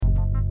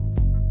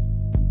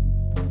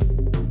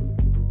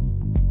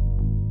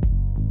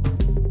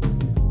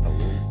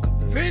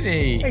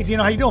Vinny. Hey,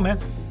 Dino, how you doing, man?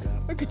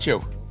 Look at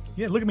you.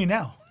 Yeah, look at me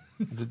now.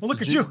 Well,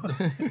 look at you.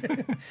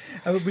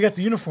 We got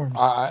the uniforms.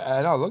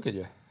 I know. Look at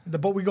you. We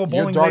go You're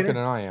bowling darker later.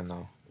 than I am,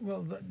 though.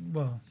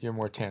 Well, You're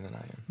more tan than I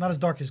am. not as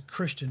dark as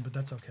Christian, but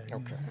that's okay.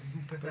 Okay.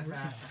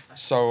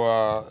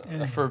 So,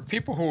 for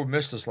people who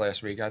missed us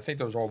last week, I think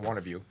there was all one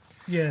of you.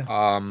 Yeah.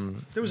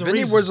 There was a Vinny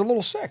reason. was a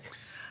little sick.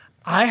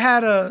 I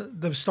had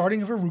the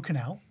starting of a root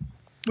canal,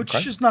 which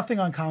Okay. is nothing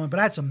uncommon, but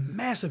I had some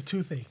massive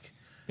toothache.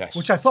 Yes.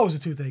 Which I thought was a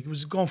toothache. It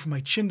was going from my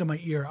chin to my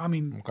ear. I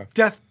mean,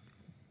 Okay.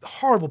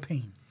 horrible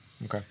pain.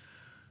 Okay.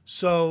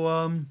 So,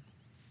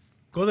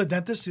 go to the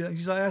dentist.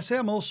 He's like, I say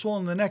I'm a little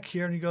swollen in the neck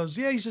here, and he goes,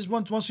 yeah. He says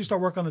once we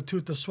start work on the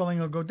tooth, the swelling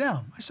will go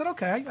down. I said,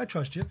 okay, I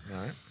trust you.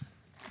 All right.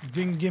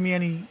 Didn't give me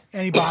any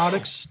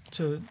antibiotics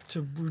to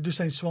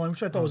reduce any swelling,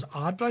 which I thought was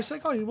odd. But I was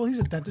like, oh, well, he's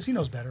a dentist. He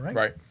knows better, right?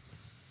 Right.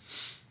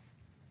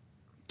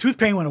 Tooth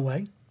pain went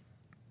away,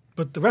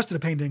 but the rest of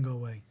the pain didn't go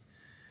away.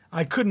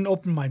 I couldn't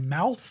open my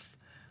mouth.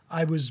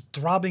 I was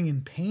throbbing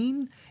in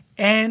pain,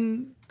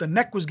 and the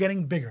neck was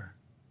getting bigger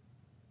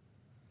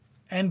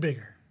and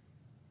bigger.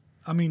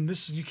 I mean,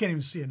 you can't even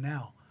see it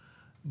now.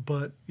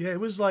 But, yeah, it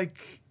was like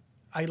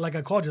I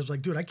called you. I was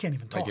like, dude, I can't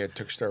even talk. Like you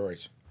took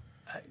steroids.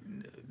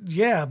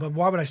 Yeah, but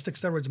why would I stick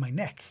steroids in my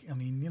neck? I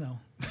mean,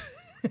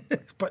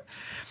 But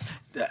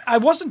I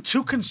wasn't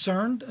too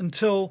concerned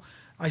until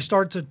I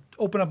started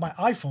to open up my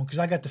iPhone because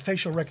I got the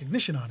facial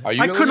recognition on it. Are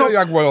you I really couldn't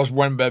like one of those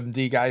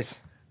WebMD guys?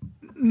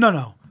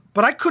 No.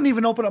 But I couldn't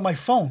even open up my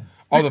phone.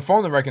 Oh, the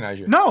phone didn't recognize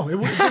you. No, it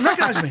didn't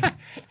recognize me.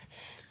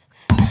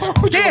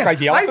 Would you look Dan, like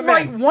the I Elephant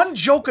write Man? one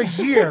joke a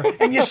year,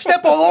 and you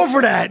step all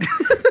over that.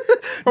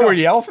 What were you,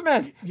 the Elephant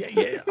Man?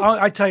 Yeah.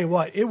 I tell you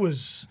what, it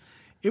was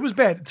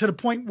bad to the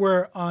point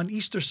where on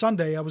Easter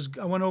Sunday I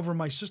went over to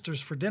my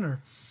sister's for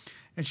dinner,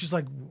 and she's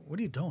like, "What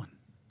are you doing?"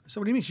 I said,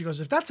 "What do you mean?" She goes,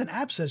 "If that's an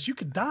abscess, you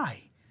could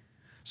die."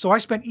 So I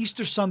spent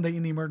Easter Sunday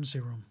in the emergency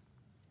room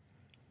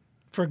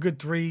for a good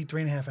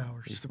 3.5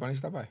 hours. Easter Bunny,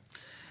 stop by.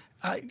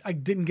 I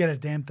didn't get a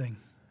damn thing.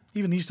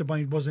 Even the Easter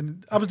Bunny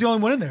wasn't. I was the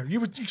only one in there. You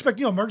would expect,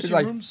 emergency He's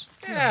like, rooms.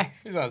 Yeah,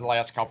 he's on his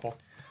last couple.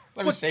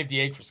 Let me save the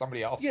egg for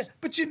somebody else. Yeah,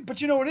 but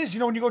you know what it is.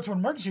 When you go to an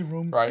emergency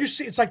room, Right. you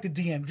see it's like the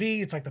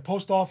DMV, it's like the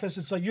post office.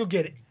 It's like you'll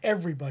get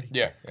everybody.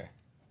 Yeah.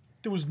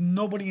 There was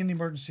nobody in the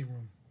emergency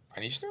room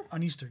On Easter?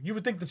 on Easter. You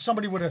would think that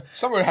somebody would have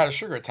Somebody had a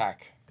sugar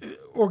attack.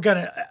 or got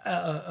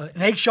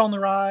an eggshell in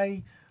their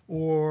eye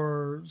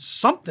or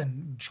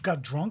something,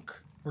 got drunk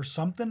or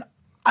something.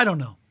 I don't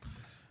know.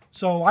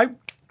 So I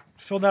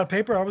filled out a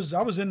paper. I was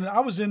in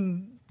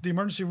the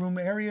emergency room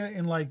area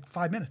in like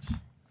 5 minutes.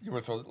 You would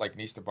have thought like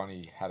an Easter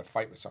Bunny had a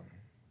fight with something.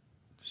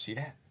 Did you see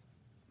that?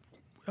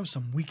 That was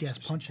some weak ass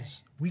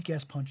punches. Weak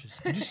ass punches.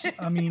 Did you see,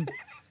 I mean,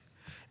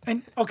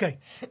 and okay.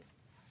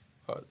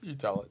 You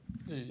tell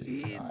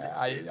it.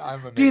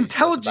 I'm amazed. The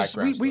intelligence.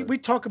 At the We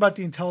talk about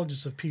the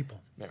intelligence of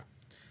people. Yeah.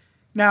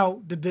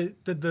 Now, did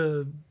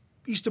the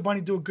Easter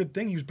Bunny do a good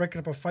thing? He was breaking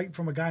up a fight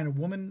from a guy and a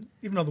woman,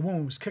 even though the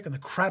woman was kicking the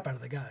crap out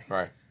of the guy.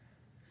 Right.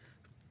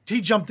 He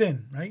jumped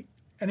in, right,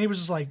 and he was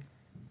just like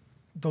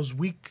those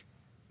weak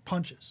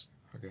punches.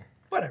 Okay.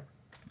 Whatever.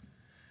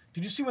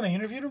 Did you see when they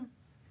interviewed him?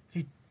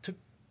 He took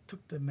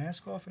the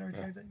mask off and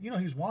everything like that. He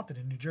was wanted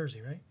in New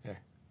Jersey, right? Yeah.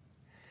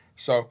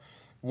 So,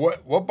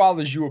 what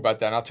bothers you about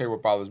that? And I'll tell you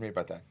what bothers me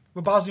about that.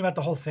 What bothers me about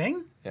the whole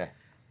thing? Yeah.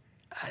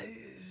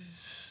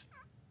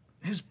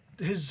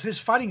 His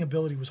fighting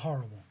ability was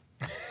horrible.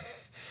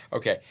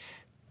 Okay.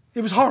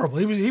 It was horrible.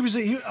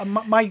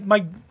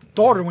 My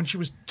daughter, when she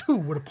was 2,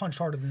 would have punched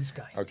harder than this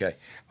guy. Okay.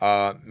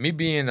 Me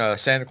being a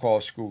Santa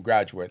Claus school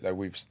graduate that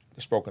we've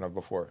spoken of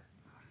before.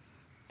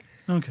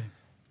 Okay.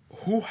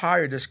 Who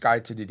hired this guy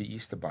to do the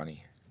Easter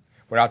Bunny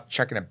without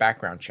checking a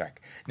background check?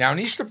 Now, an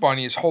Easter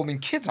Bunny is holding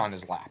kids on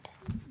his lap.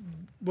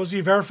 Was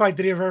he verified?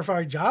 Did he have a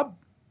verified job?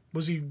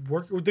 Was he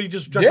work? Or did he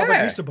just dress up like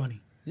an Easter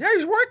Bunny? Yeah,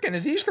 he's working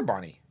as Easter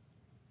Bunny.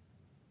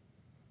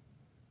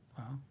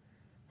 Wow.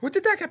 Who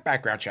did that get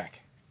background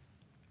check?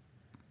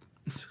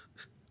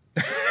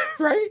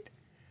 Right?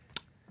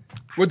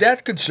 Would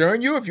that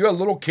concern you if you had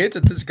little kids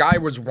that this guy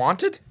was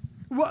wanted?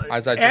 Well,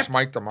 As I just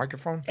mic'd the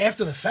microphone?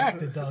 After the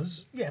fact, it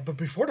does. Yeah, but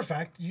before the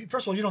fact,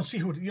 first of all, you don't see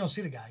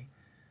the guy.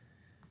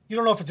 You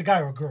don't know if it's a guy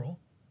or a girl.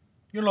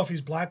 You don't know if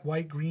he's black,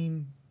 white,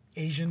 green,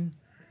 Asian,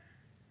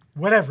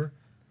 whatever.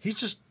 He's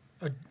just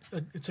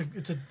it's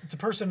a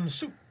person in a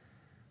suit.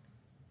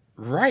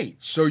 Right.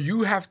 So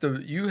you have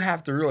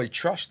to really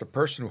trust the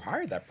person who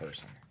hired that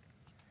person.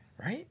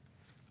 Right?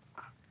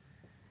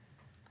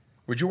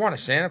 Would you want a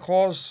Santa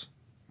Claus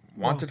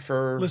wanted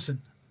for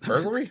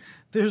burglary?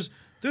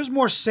 There's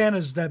more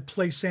Santas that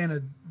play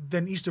Santa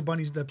than Easter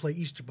Bunnies that play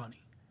Easter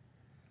Bunny.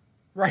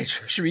 Right.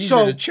 So it should be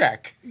easier to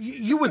check.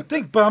 You would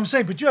think, but I'm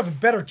saying, you have a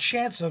better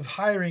chance of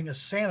hiring a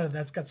Santa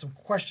that's got some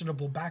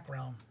questionable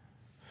background.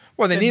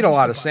 Well, they need a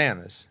lot of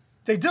Santas.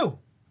 They do.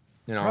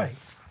 There's Right.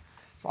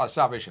 a lot of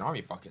Salvation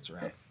Army buckets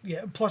around.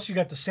 Yeah. Plus, you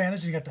got the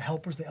Santas and you got the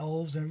helpers, the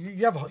elves, and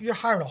you're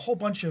hiring a whole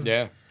bunch of.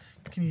 Yeah.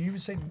 Can you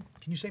say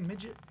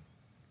midget?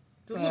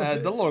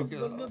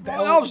 The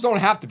elves don't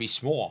have to be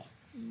small.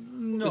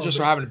 No, they just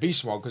so happen to be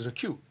small because they're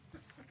cute.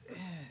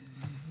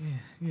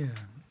 Yeah.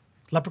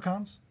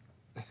 Leprechauns?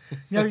 You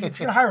know, if you're going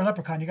to hire a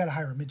leprechaun, you got to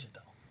hire a midget,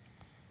 though.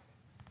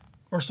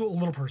 Or still a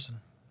little person.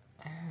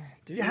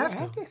 Do You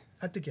have to.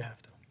 I think you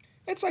have to.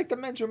 It's like the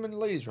men's room and the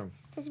ladies' room.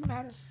 Doesn't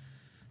matter.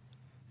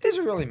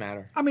 Doesn't really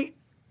matter. I mean,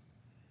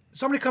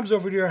 somebody comes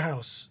over to your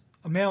house,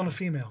 a male and a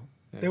female.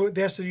 Yeah.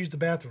 They asked to use the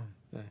bathroom.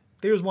 Yeah.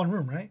 They use one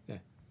room, right? Yeah.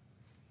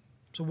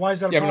 So why is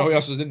that a problem? But who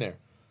else is in there?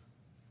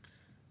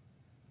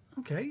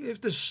 Okay,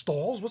 if there's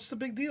stalls, what's the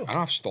big deal? I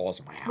don't have stalls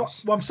in my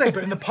house. Well I'm saying,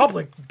 but in the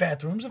public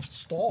bathrooms, if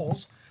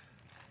stalls,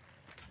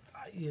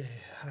 yeah,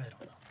 I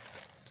don't know.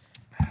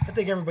 I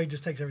think everybody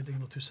just takes everything a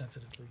little too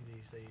sensitively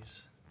these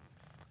days.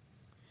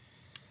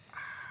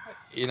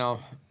 You know,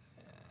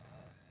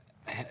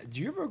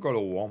 do you ever go to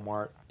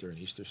Walmart during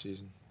Easter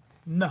season?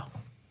 No.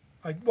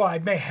 I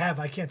may have.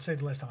 I can't say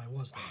the last time I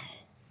was there.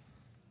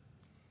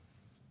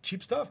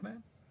 Cheap stuff,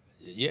 man.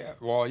 Yeah,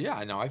 well, yeah,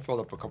 I know. I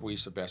filled up a couple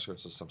Easter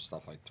baskets of some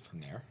stuff like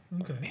from there.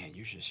 Okay. But man,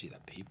 you should see the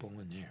people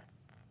in there.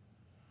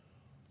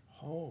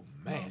 Oh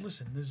man! Well,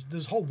 listen,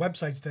 there's whole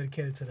websites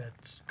dedicated to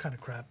that kind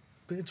of crap.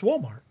 But it's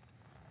Walmart.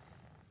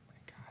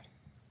 My God.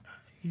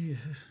 Yeah.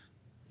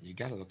 You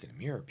got to look in the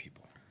mirror,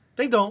 people.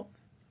 They don't.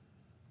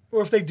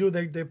 Or if they do,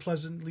 they're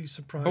pleasantly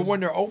surprised. But when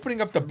they're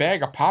opening up the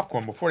bag of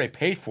popcorn before they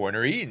paid for it and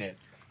they're eating it,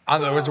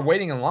 was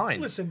waiting in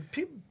line. Listen,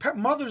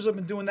 mothers have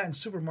been doing that in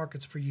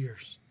supermarkets for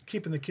years,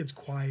 keeping the kids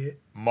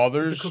quiet.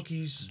 Mothers the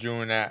cookies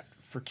doing that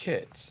for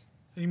kids.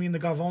 You mean the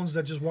gavones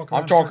that just walk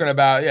around? I'm talking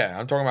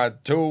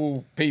about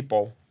two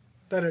people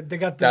that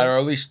are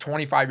at least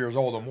 25 years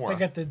old or more. They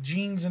got the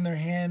jeans in their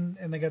hand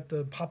and they got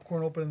the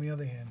popcorn open in the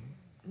other hand.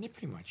 Yeah,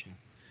 pretty much. Yeah.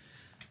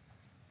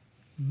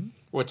 Mm-hmm.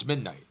 Well, it's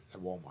midnight at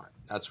Walmart.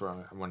 That's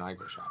when I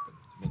go shopping.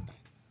 Midnight.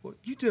 Well,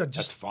 you do that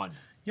just. That's fun.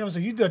 Yeah, I was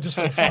like, you do that just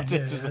for fun.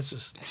 That's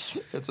just.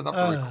 It's enough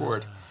to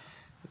record.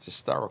 It's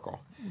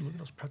hysterical. Look at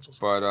those pretzels.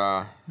 But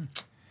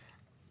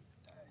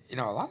you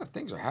know, a lot of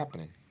things are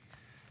happening.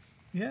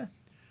 Yeah.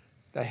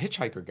 That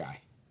hitchhiker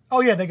guy.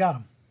 Oh yeah, they got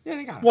him. Yeah,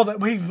 they got him. Well,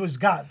 he was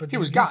got, but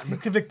he's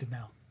convicted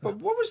now. But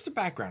what was the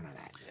background on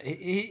that?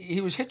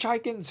 He was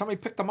hitchhiking and somebody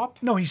picked him up?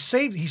 No, he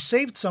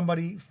saved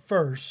somebody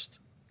first,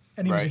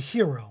 and he was a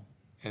hero.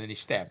 And then he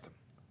stabbed him.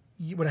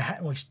 He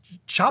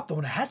chopped him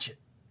with a hatchet.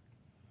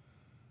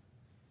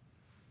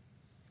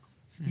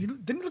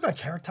 Didn't he look like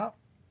Carrot Top?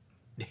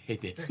 He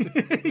did.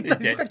 He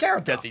did look like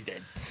Carrot Top. Yes, he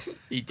did.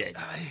 He did.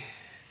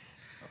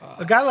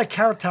 A guy like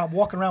Carrot Top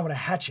walking around with a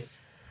hatchet.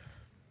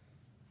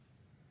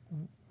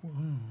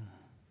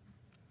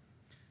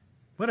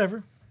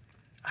 Whatever.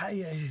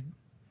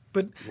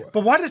 But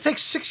why did it take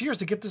 6 years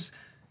to get this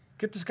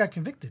guy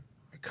convicted?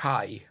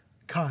 Kai.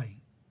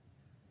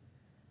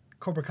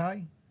 Cobra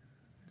Kai?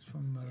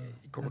 From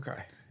Cobra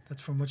Kai.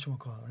 That's from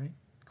whatchamacallit, right?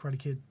 Karate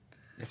Kid.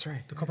 That's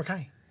right. The Cobra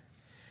Kai.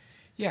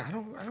 Yeah, I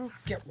don't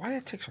get why did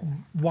it take so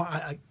long.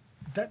 Why?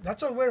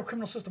 That's our way of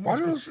criminal system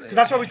works.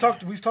 That's why we've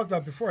talked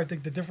about before. I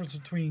think the difference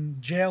between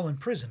jail and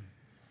prison.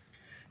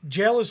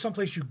 Jail is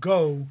someplace you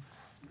go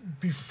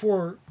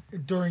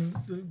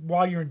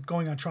while you're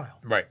going on trial.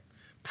 Right.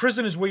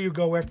 Prison is where you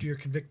go after you're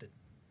convicted.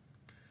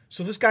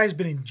 So this guy's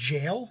been in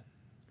jail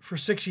for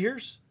 6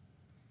 years.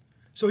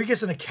 So he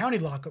gets in a county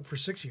lockup for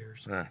 6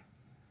 years. Yeah.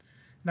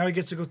 Now he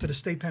gets to go to the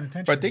state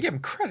penitentiary. But they give him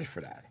credit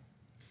for that.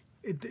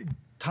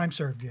 Time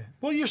served, yeah.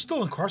 Well, you're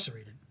still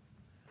incarcerated.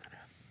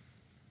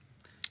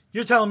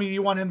 You're telling me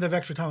you want him to have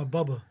extra time with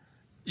Bubba?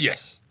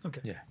 Yes.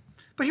 Okay. Yeah.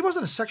 But he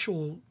wasn't a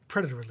sexual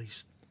predator, at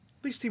least.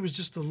 At least he was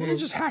just a little... He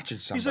just hatched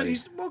somebody.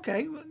 He's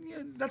okay. Well,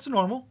 yeah, that's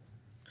normal.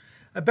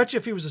 I bet you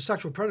if he was a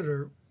sexual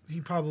predator,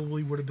 he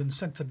probably would have been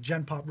sent to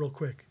Gen Pop real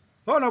quick.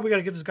 Oh, no, we got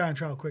to get this guy on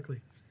trial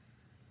quickly.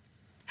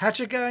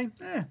 Hatchet guy?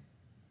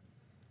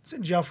 He's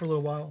in jail for a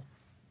little while.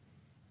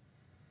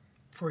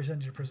 Before he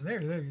sends you to prison.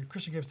 There,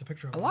 Christian gave us the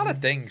picture of a lot of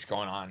things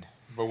going on,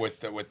 but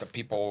with the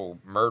people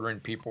murdering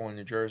people in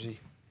New Jersey.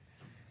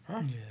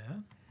 Huh? Yeah.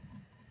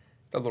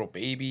 The little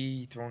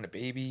baby, throwing the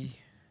baby.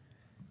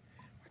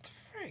 What the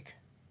frig?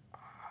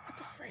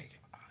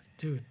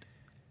 Dude,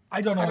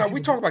 I don't know. I know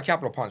we talk about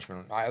capital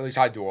punishment. At least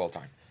I do all the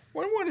time.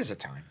 When is it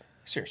time?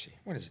 Seriously,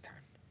 when is it time?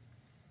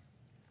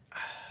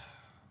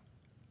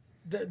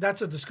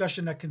 That's a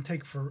discussion that can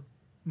take for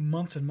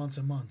months and months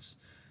and months.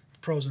 The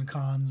pros and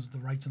cons, the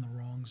rights and the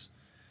wrongs.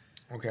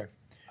 Okay.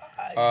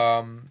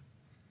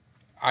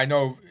 I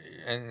know,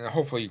 and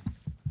hopefully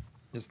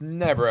this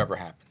never, ever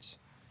happens.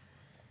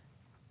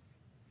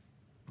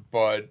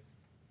 But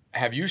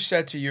have you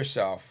said to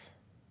yourself,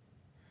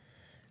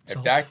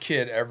 if that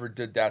kid ever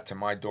did that to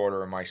my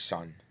daughter or my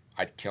son,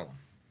 I'd kill him?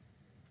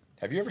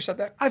 Have you ever said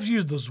that? I've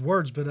used those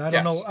words, but I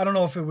don't know. I don't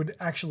know if it would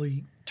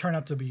actually turn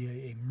out to be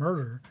a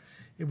murder.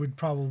 It would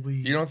probably.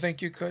 You don't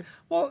think you could?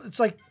 Well, it's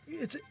like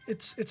it's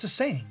a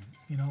saying.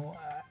 You know,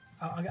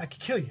 I could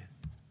kill you.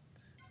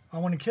 I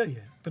want to kill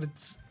you, but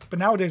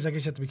nowadays I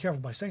guess you have to be careful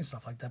by saying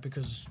stuff like that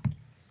because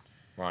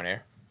we're on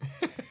air.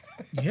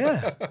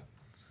 Yeah.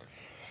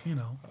 You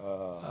know,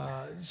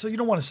 so you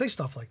don't want to say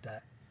stuff like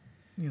that.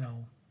 You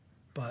know,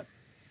 but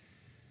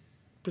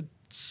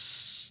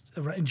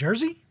in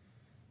Jersey,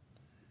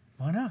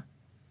 why not?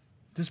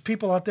 There's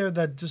people out there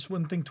that just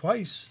wouldn't think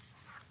twice.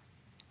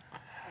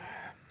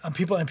 And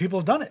people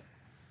have done it.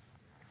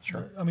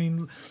 Sure. I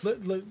mean,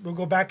 we'll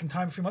go back in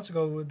time a few months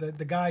ago.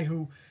 The guy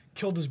who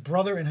killed his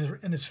brother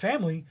and his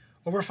family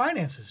over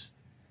finances.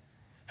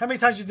 How many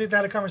times you did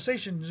that a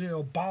conversation? You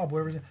know, Bob,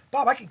 whatever.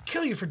 Bob, I could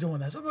kill you for doing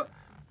that. So,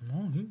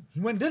 no, he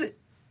went and did it.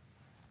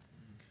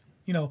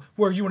 You know,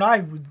 where you and I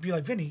would be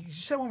like, Vinny, you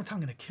said one more time,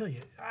 I'm going to kill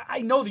you.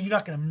 I know that you're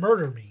not going to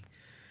murder me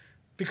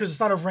because it's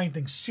not over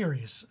anything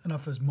serious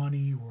enough as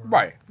money or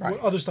right.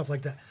 other stuff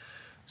like that.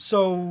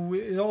 So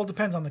it all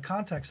depends on the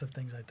context of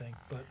things, I think.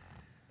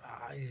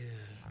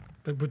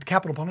 But with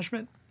capital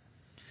punishment,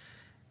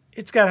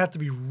 it's got to have to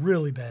be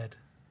really bad.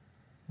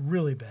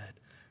 Really bad.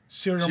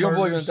 Serial So you don't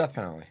believe in murders. the death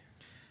penalty?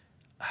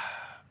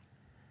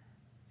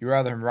 You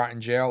rather him rot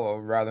in jail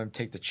or rather him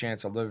take the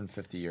chance of living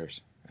 50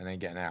 years and then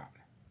getting out?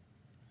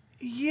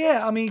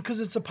 Yeah, I mean, because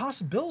it's a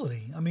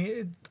possibility. I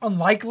mean,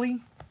 unlikely.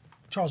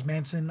 Charles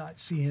Manson, I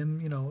see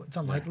him, you know, it's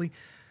unlikely.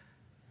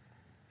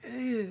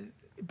 Yeah.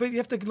 But you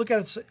have to look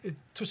at it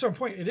to a certain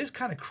point. It is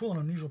kind of cruel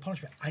and unusual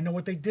punishment. I know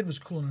what they did was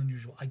cruel and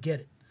unusual. I get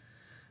it.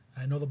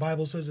 I know the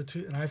Bible says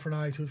an eye for an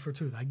eye, tooth for a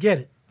tooth. I get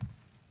it.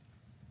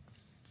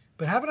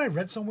 But haven't I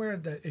read somewhere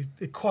that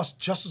it costs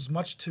just as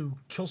much to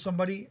kill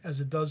somebody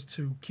as it does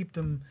to keep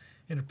them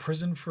in a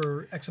prison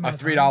for X amount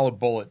of time? A $3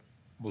 bullet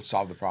will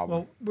solve the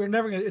problem. Well,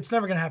 it's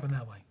never gonna happen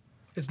that way.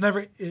 It's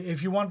never.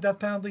 If you want death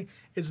penalty,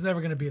 it's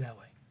never gonna be that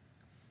way.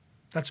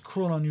 That's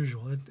cruel and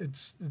unusual.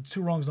 It's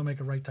two wrongs don't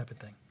make a right type of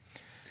thing.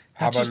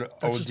 How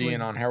about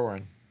ODing on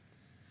heroin?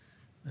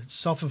 It's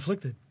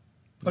self-inflicted.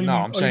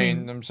 I'm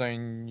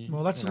saying.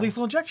 Well, that's a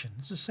lethal injection.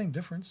 It's the same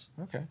difference.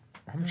 Okay.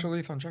 How much will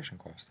lethal injection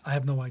cost? I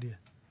have no idea.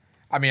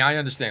 I mean, I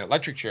understand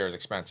electric chair is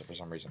expensive for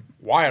some reason.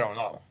 Why, I don't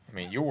know. I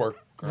mean, you work.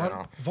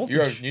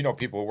 Voltage. You know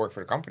people who work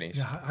for the companies.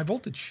 Yeah, high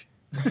voltage.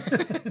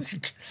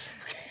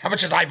 How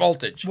much is high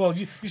voltage? Well,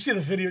 you see the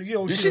video.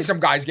 You see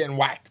some guys getting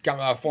whacked,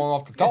 falling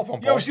off the telephone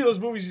pole. You always see those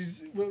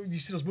movies. You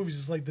see those movies.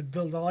 It's like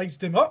the lights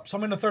dim. Oh,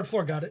 someone on the third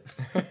floor got it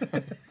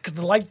because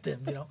the lights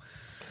dim. You know,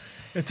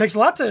 it takes a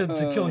lot to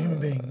kill a human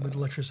being with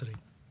electricity.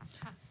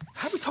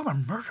 How are we talking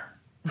about murder?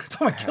 We're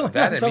talking about killing.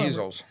 That and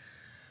measles.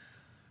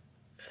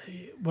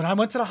 When I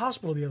went to the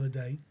hospital the other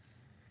day,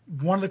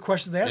 one of the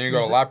questions they asked me. You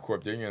go to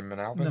LabCorp, didn't you, in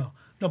Manalapan? No,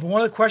 but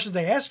one of the questions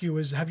they ask you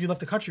is, have you left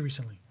the country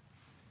recently?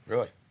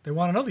 Really? They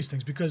want to know these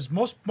things because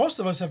most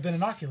of us have been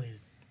inoculated.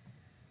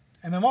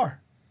 MMR,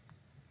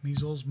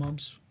 measles,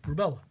 mumps,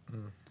 rubella.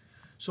 Mm.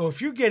 So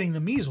if you're getting the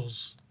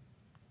measles,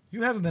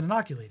 you haven't been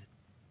inoculated.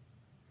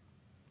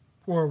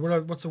 Or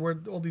what's the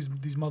word? All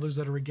these mothers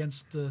that are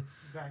against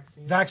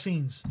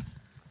vaccines.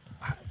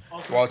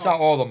 Well, it's not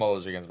all the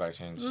mothers against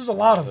vaccines. There's a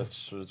lot of them.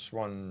 It's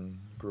one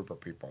group of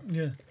people.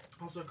 Yeah.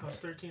 Also, it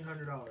costs $1,300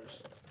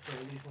 for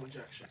a lethal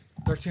injection.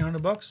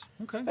 $1,300?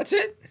 Okay. That's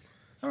it.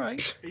 All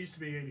right. It used to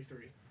be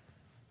 $83.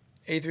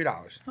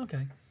 $83.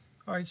 Okay.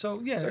 All right. So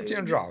yeah,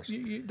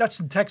 $1,300. That's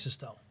in Texas,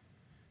 though.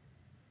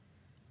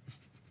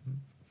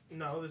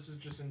 No, this is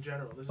just in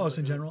general. It's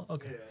in general.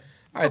 Okay.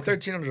 Yeah. All right,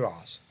 $1,300. All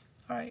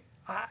right.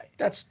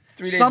 That's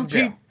 3 days in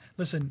jail.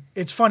 Listen,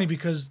 it's funny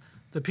because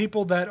the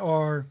people that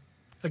are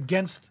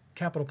against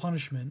capital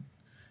punishment,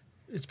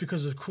 it's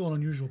because of cruel and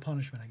unusual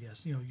punishment, I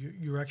guess. You know,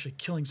 you're actually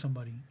killing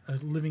somebody, a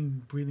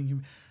living, breathing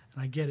human.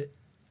 And I get it.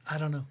 I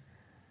don't know.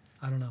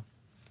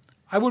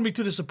 I wouldn't be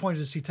too disappointed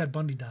to see Ted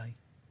Bundy die.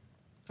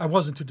 I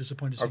wasn't too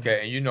disappointed to see him. Okay,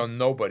 and you know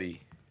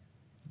nobody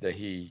that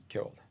he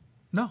killed.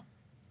 No,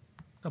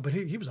 but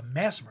he was a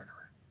mass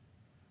murderer.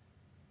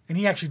 And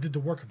he actually did the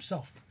work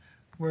himself.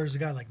 Whereas a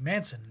guy like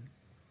Manson,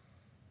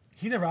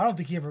 I don't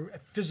think he ever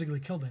physically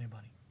killed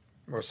anybody.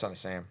 Or Son of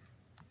Sam.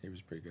 He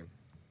was pretty good.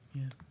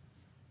 Yeah.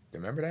 Do you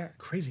remember that?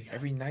 Crazy guy.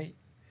 Every night.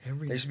 There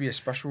used to be a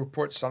special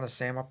report, Son of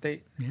Sam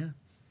update. Yeah.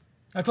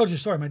 I told you a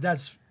story. My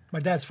dad's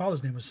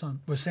father's name was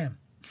Sam.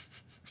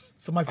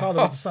 So my father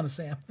was the son of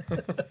Sam.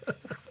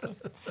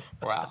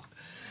 Wow.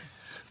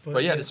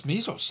 But yeah, this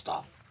measles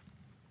stuff.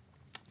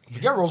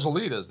 Forget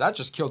Rosalitas. That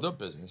just killed their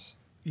business.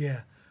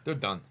 Yeah. They're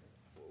done.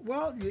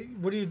 Well,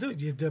 what do?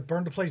 You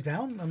burn the place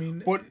down? I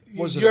mean, what,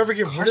 was you ever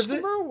get rid of it?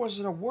 Customer or was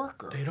it a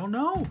worker? They don't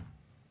know.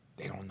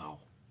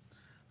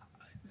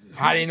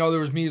 How do you know there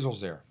was measles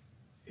there?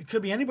 It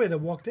could be anybody that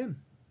walked in.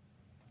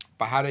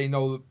 But how do they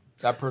know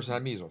that person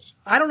had measles?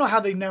 I don't know how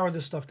they narrow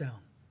this stuff down.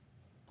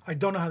 I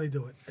don't know how they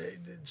do it.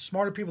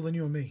 Smarter people than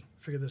you and me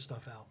figure this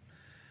stuff out.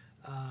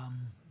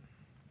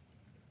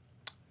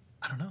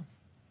 I don't know.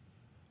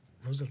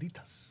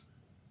 Rosalitas.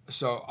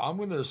 So I'm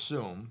going to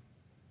assume,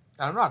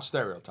 and I'm not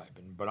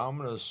stereotyping, but I'm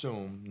going to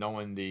assume,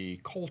 knowing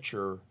the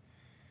culture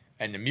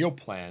and the meal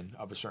plan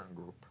of a certain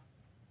group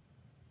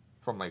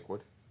from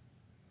Lakewood,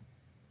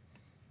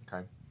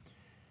 okay,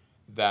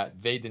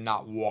 that they did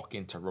not walk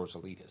into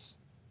Rosalitas.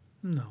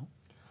 No.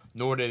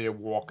 Nor did they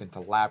walk into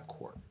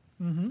LabCorp.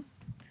 Mm-hmm.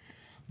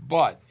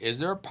 But is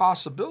there a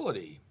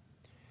possibility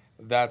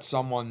that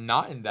someone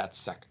not in that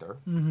sector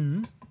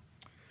mm-hmm.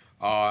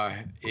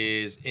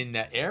 is in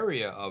the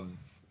area of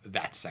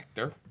that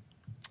sector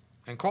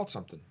and caught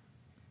something?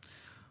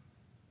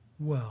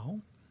 Well,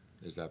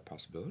 is that a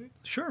possibility?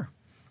 Sure.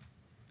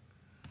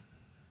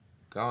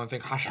 The only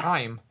thing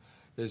Hasheim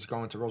is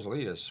going to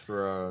Rosalita's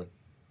for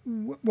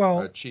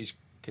Well, a cheese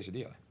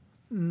quesadilla.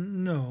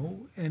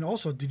 no. And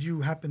also, did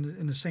you happen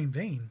in the same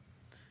vein?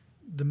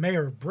 The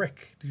mayor of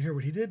Brick. Did you hear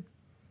what he did?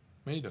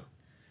 What do you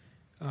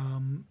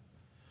do?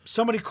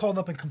 Somebody called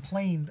up and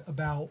complained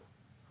about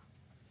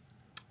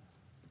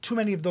too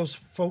many of those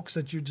folks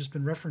that you've just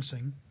been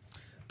referencing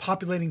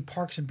populating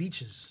parks and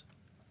beaches.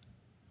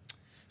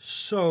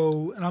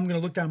 So, and I'm going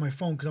to look down at my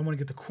phone because I want to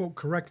get the quote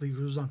correctly. It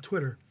was on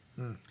Twitter.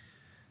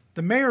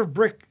 The mayor of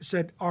Brick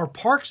said, "Our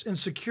parks and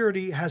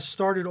security has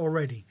started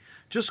already.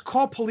 Just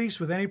call police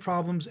with any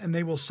problems and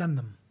they will send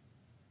them."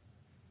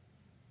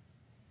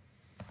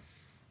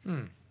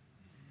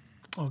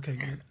 Okay.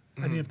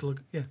 I didn't have to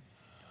look. Yeah.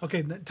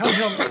 Okay.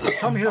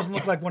 Tell me he doesn't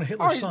look like one of Oh,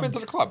 Hitler's he's sons. been to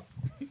the club.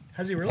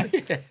 Has he really?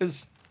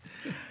 Yes.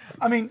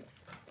 I mean,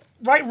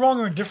 right, wrong,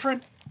 or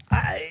indifferent,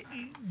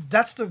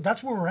 that's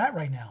where we're at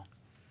right now.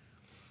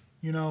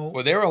 You know.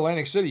 Well, they were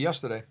Atlantic City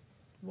yesterday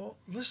Well,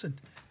 listen.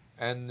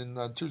 and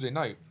then Tuesday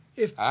night.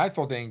 If I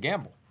thought they didn't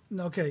gamble.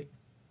 okay,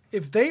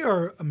 if they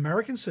are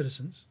American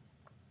citizens,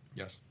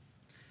 Yes.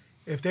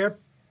 if they're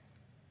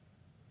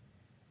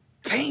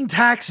paying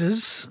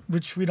taxes,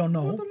 which we don't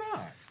No, know, they're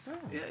not.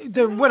 No.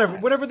 they're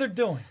whatever they're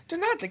doing. They're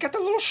not. They got the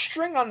little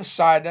string on the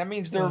side. That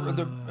means they're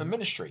a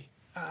ministry.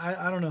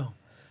 I don't know,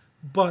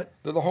 but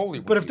They're the holy.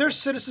 if they're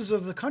citizens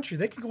of the country,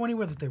 they can go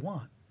anywhere that they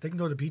want. They can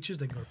go to beaches.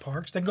 They can go to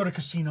parks. They can go to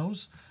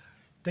casinos.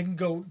 They can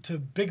go to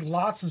big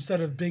lots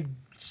instead of big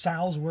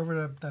Sal's,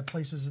 wherever that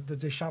place is that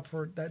they shop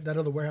for, that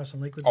other warehouse in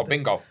Lakewood. Oh,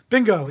 bingo.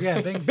 Bingo,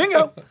 yeah,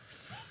 bingo.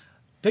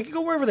 They can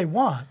go wherever they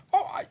want.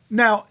 Oh,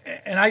 Now,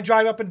 and I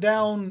drive up and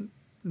down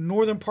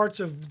northern parts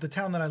of the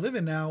town that I live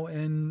in now,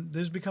 and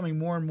there's becoming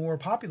more and more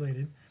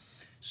populated.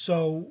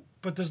 So,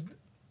 but there's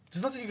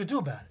nothing you can do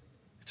about it.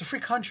 It's a free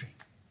country.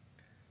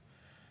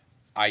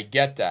 I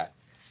get that,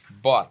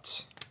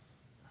 but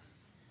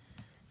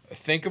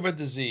think of a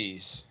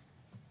disease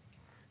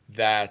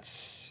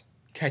that's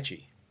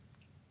catchy.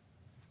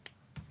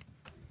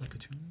 Like a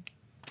tune.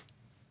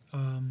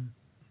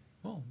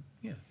 Well,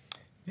 yeah.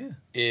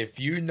 If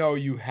you know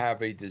you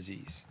have a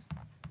disease,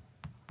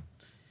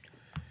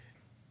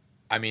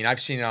 I mean, I've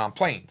seen it on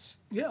planes.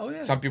 Yeah, oh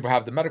yeah. Some people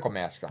have the medical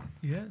mask on.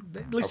 Yeah,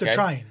 at least Okay? they're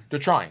trying. They're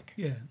trying.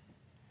 Yeah.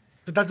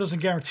 But that doesn't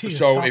guarantee you.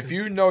 So stop if it.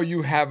 you know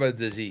you have a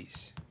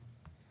disease,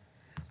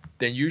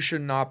 then you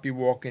should not be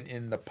walking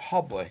in the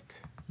public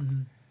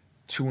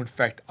to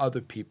infect other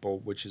people,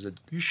 which is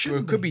You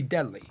shouldn't it could be. be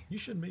deadly. You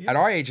shouldn't be. At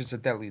Yeah. our age, it's a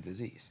deadly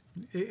disease.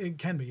 It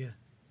can be, yeah.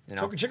 You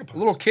know, Chickenpox.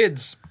 little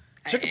kids.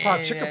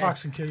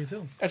 Chickenpox can kill you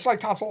too. It's like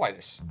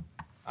tonsillitis.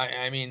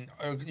 I mean,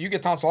 you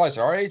get tonsillitis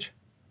at our age,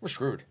 we're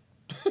screwed.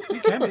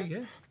 It can be,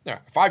 yeah. Yeah,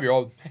 a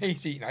 5-year-old,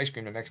 he's eating ice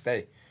cream the next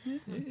day.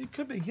 It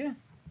could be, yeah.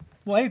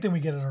 Well, anything we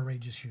get at our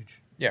age is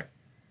huge. Yeah.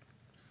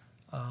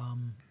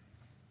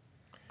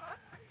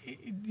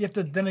 You have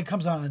to. Then it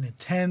comes out on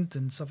intent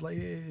and stuff like.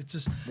 It's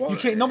just Well, you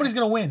can't. Nobody's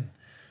gonna win.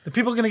 The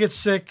people are gonna get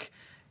sick,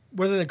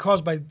 whether they're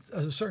caused by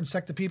a certain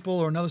sect of people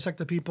or another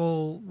sect of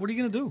people. What are you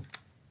gonna do?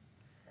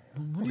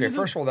 Okay,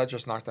 first of all, that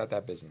just knocked out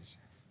that business.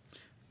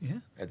 Yeah.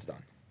 It's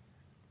done.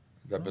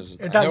 That business.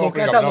 At and that, they're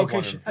opening at up that another one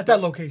location. in- At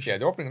that location. Yeah,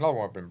 they're opening another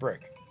one up in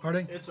Brick. Are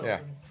they? It's open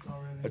Yeah.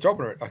 already. It's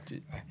open.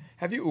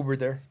 Have you Ubered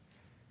there?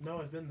 No,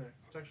 I've been there.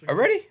 It's actually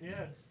Already?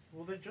 Yeah.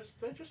 Well, they just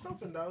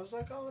opened. I was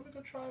like, oh, let me go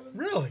try them.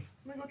 Really?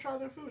 Let me go try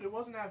their food. It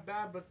wasn't that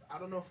bad, but I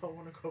don't know if I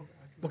want to go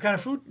back. What kind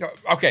of food? No.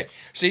 Okay.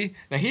 See,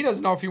 now he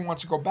doesn't know if he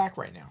wants to go back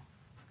right now.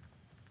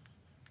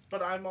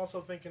 But I'm also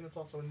thinking it's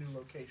also a new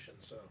location,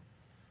 so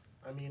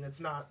I mean, it's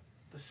not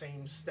the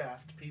same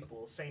staffed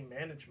people, same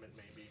management,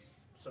 maybe.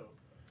 So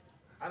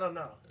I don't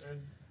know.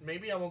 And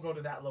maybe I won't go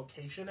to that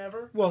location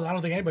ever. Well, I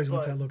don't think anybody's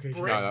going to But that location.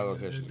 Brick- No, that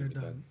location They're would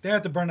be done. done. They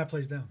have to burn that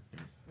place down.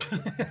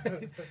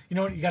 You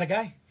know what? You got a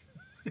guy?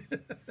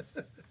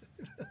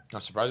 I'm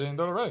surprised they didn't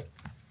do it already.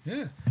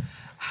 Yeah.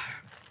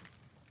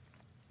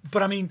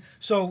 But I mean,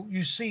 so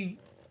you see,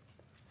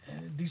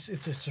 these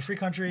it's a free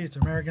country, it's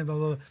American, blah,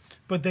 blah, blah,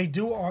 but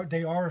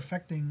they are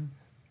affecting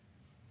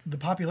the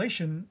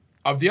population.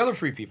 Of the other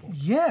free people.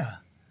 Yeah.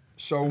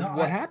 So No,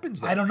 what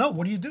happens then? I don't know.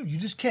 What do? You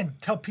just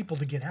can't tell people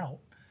to get out.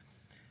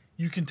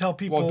 You can tell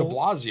people. Well, de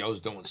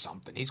Blasio's doing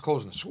something. He's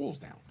closing the schools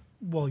down.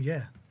 Well,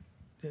 yeah.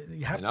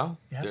 You have You know?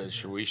 to. You have to.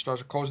 Should we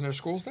start closing their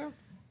schools down?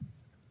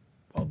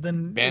 Well,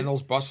 then. Ban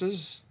those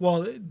buses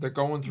Well, that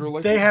going through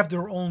like they have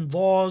their own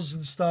laws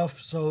and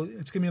stuff, so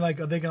it's gonna be like,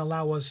 are they gonna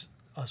allow us?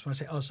 When I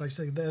say us, I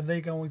say, are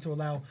they going to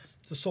allow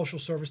the social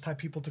service type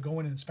people to go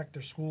in and inspect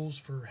their schools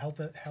for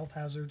health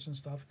hazards and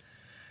stuff?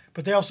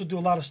 But they also do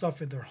a lot of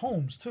stuff in their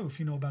homes too, if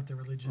you know about their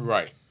religion.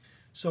 Right.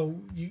 So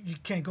you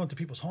can't go into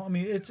people's home. I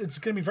mean, it's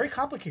going to be very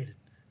complicated.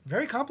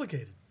 Very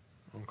complicated.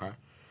 Okay.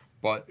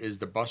 But is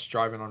the bus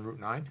driving on Route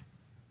 9?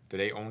 Do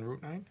they own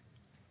Route 9?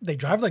 They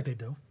drive like they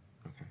do.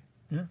 Okay.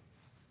 Yeah.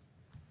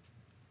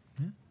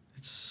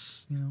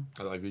 It's,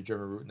 Have you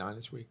driven Route 9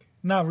 this week?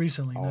 not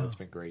recently, Oh, no. it's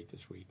been great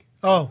this week.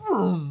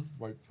 Oh,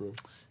 Right through.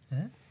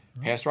 Yeah.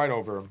 Passed right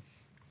over him.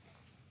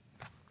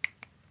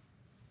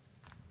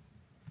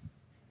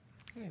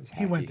 Yeah. was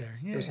He went hacky. there.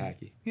 Yeah, It was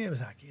hacky. Yeah, it was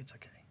hacky. It's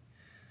okay.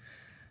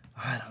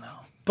 I don't know,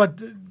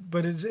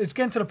 but it's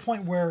getting to the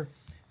point where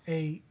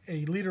a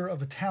leader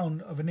of a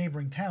town, of a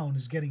neighboring town,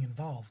 is getting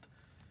involved.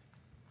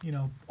 You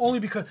know, only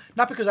because,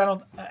 not because I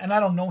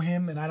don't know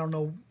him, and I don't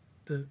know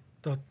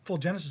the full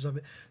genesis of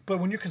it, but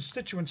when your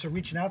constituents are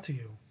reaching out to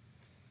you,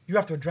 you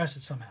have to address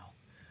it somehow.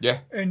 Yeah.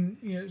 And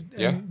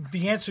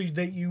the answer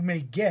that you may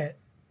get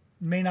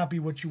may not be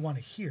what you want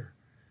to hear,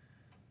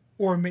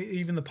 or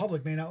even the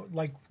public may not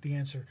like the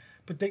answer.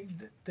 But they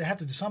have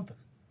to do something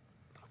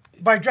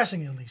by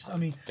addressing it at least. I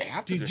mean, They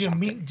have to do you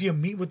something.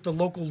 meet with the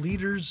local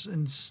leaders,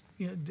 and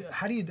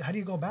how do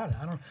you go about it?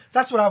 I don't know.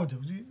 That's what I would do.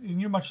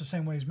 And you're much the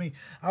same way as me.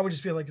 I would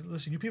just be like,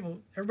 listen, you people,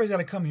 everybody's got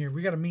to come here.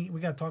 We got to meet.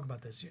 We got to talk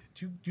about this.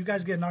 Do you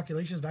guys get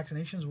inoculations,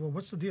 vaccinations? Well,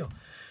 what's the deal?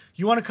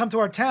 You want to come to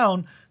our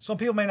town? Some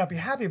people may not be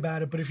happy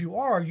about it, but if you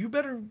are, you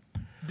better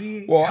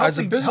be. Well, as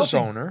a healthy- business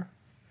healthy, owner,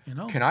 you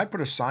know, can I put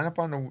a sign up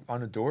on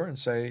the door and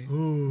say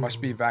must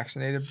be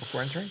vaccinated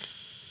before entering?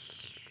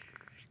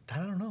 that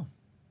I don't know.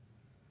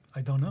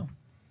 I don't know.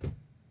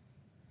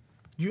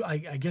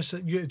 I guess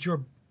that you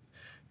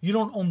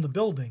don't own the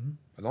building,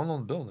 I don't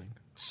own the building.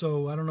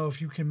 so I don't know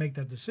if you can make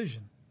that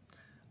decision.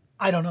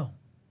 I don't know.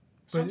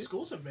 Some But-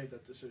 schools have made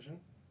that decision.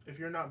 If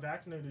you're not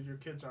vaccinated, your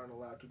kids aren't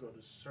allowed to go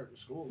to certain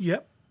schools.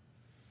 Yep.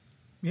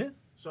 Yeah.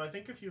 So I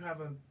think if you have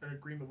an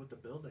agreement with the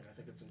building, I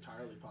think it's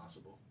entirely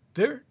possible.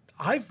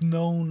 I've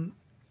known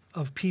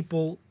of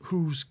people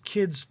whose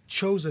kids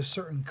chose a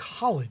certain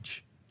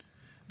college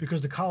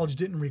because the college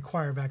didn't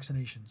require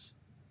vaccinations.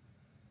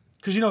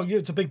 Because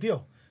it's a big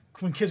deal.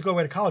 When kids go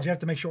away to college, you have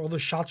to make sure all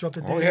those shots are up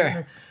to date. Oh,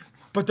 yeah.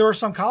 But there are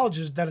some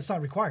colleges that it's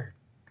not required,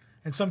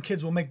 and some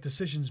kids will make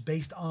decisions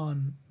based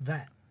on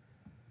that.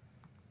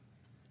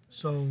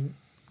 So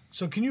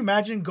can you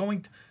imagine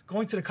going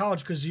to the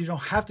college because you don't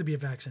have to be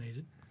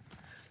vaccinated,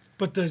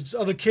 but there's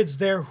other kids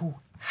there who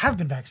have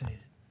been vaccinated?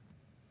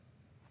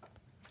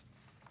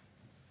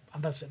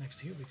 I'm not sitting next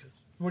to you because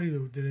what do you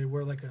do? Did they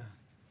wear like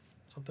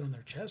something on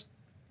their chest?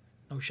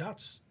 No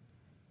shots.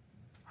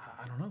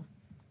 I don't know.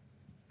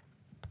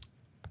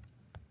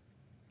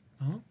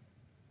 Huh?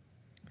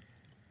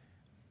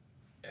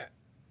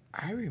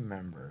 I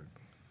remember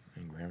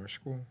in grammar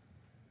school,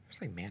 it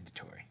was like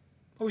mandatory.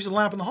 Oh, we used to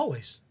line up in the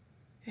hallways.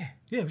 Yeah.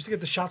 Yeah, we used to get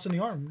the shots in the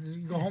arm.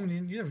 You go home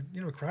and you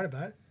never cried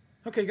about it.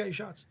 Okay, you got your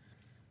shots.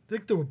 I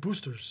think there were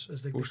boosters,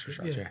 as they Booster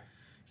shots, yeah.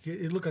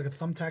 It looked like a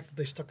thumbtack that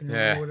they stuck in your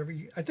Yeah. arm or whatever.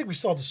 I think we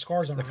still have the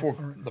scars on The our- four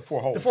on our- the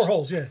four holes. The 4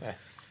 holes, yeah. Yeah.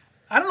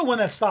 I don't know when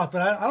that stopped,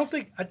 but I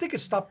think it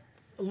stopped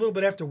a little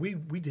bit after we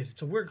did it.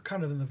 So we're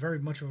kind of in the very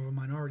much of a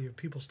minority of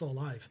people still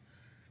alive.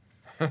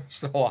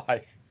 Still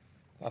alive.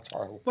 That's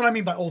horrible. What I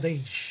mean by old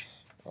age.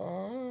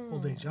 Oh.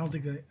 Old age. I don't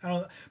think I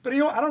don't. But I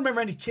don't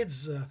remember any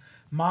kids,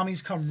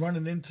 mommies come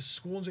running into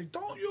school and say,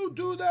 "Don't you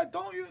do that?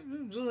 Don't you?"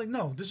 They're like,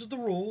 no, this is the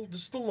rule.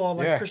 This is the law.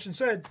 Like Yeah. Christian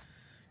said,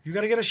 you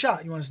got to get a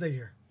shot. You want to stay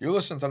here. You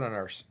listen to the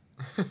nurse.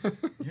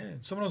 Yeah.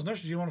 Some of those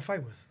nurses you want to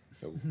fight with.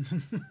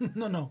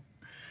 No. No.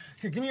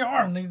 Here, give me your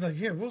arm. They're like,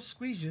 here, we'll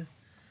squeeze you.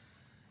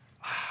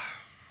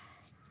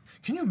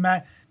 Can you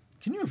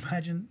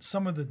imagine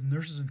some of the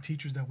nurses and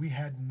teachers that we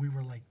had when we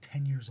were like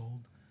 10 years old?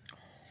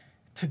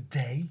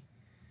 Today,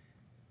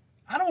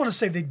 I don't want to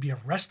say they'd be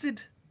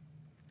arrested,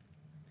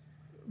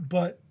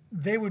 but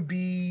they would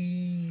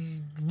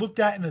be looked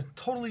at in a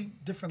totally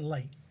different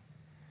light.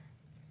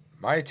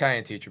 My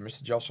Italian teacher,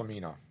 Mr.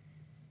 Gelsomino,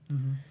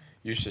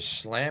 used to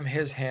slam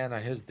his hand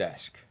on his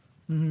desk.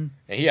 Mm-hmm.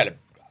 And he had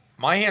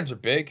my hands are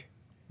big.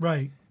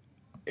 Right.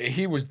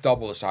 He was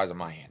double the size of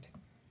my hand.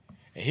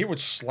 And he would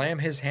slam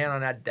his hand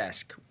on that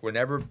desk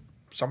whenever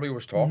somebody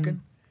was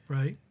talking.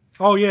 Right.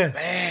 Oh, yeah.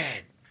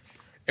 Man,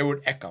 it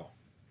would echo.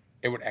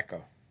 It would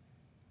echo.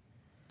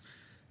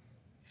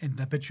 And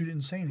I bet you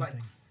didn't say anything.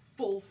 Like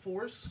full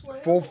force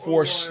slam? Full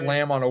force Or-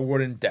 slam on a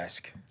wooden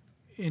desk.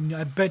 And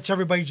I bet you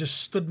everybody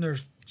just stood in their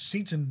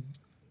seats and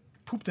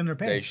pooped in their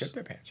pants. They shit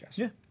their pants, yes.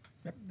 Yeah.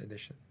 Yep, they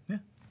should. Yeah.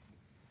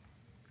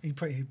 Can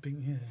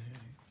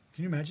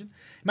you imagine?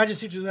 Imagine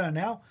teachers doing that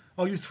now.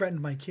 Oh, you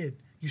threatened my kid.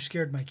 You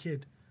scared my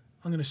kid.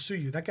 I'm going to sue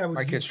you. That guy would.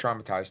 My kid's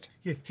traumatized.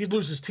 Yeah, he'd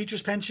lose his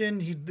teacher's pension.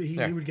 He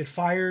would get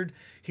fired.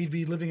 He'd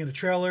be living in a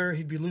trailer.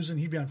 He'd be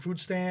on food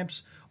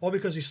stamps, all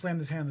because he slammed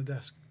his hand on the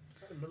desk.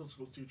 I had a middle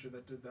school teacher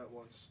that did that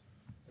once,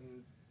 and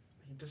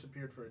he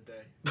disappeared for a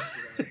day.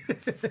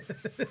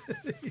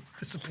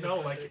 No,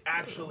 like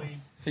actually,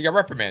 He got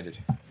reprimanded.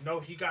 no,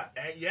 he got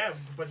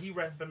but he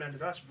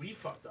reprimanded us. We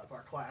fucked up.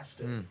 Our class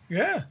did,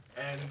 Yeah.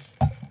 and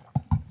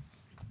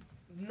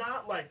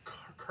not like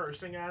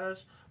cursing at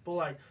us, but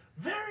like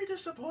very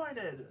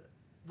disappointed,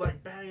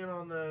 like banging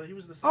on the. He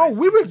was the. Oh, science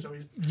we teacher, were so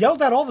he's,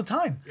 yelled at all the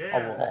time.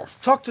 yeah.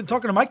 Talking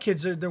to my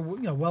kids, they're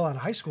well out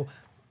of high school.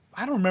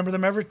 I don't remember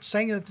them ever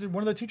saying that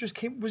one of their teachers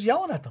was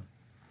yelling at them.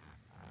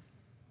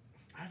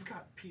 I've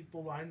got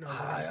people I know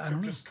I that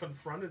don't know. just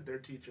confronted their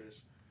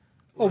teachers.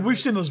 Oh, we've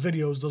seen those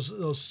videos,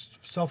 those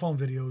cell phone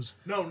videos.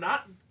 No,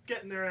 not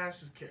getting their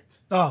asses kicked.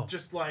 Oh,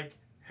 Just like,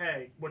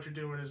 hey, what you're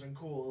doing isn't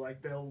cool.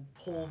 Like they'll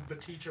pull the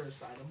teacher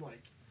aside. I'm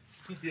like,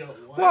 yo,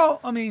 what? well,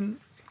 I mean,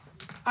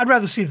 I'd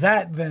rather see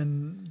that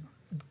than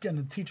getting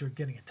a teacher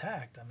getting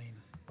attacked. I mean,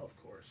 Of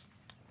course.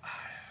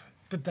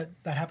 but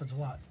that happens a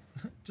lot.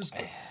 just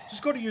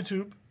go to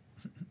YouTube,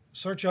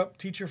 search up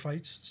teacher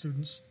fights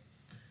students,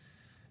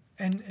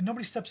 and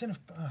nobody steps in.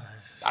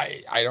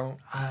 I don't.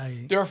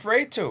 They're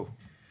afraid to.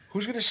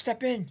 Who's going to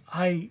step in?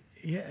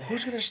 Yeah.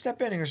 Who's going to step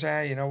in and go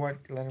say, you know what?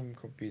 Let them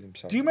go beat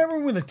themselves. Do you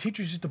remember when the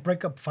teachers used to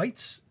break up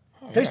fights?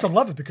 They used to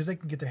love it because they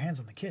can get their hands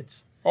on the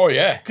kids. Oh,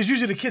 yeah. Because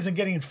usually the kids are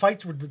getting in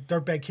fights with the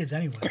dirtbag kids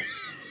anyway.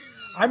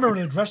 I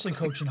remember the wrestling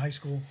coach in high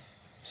school.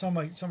 Some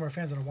of our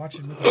fans that are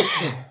watching with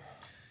us,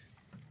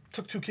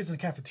 took 2 kids in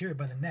the cafeteria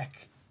by the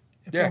neck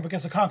and put them up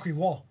against a concrete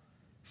wall.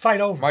 Fight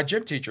over. My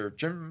gym teacher,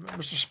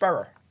 Mr.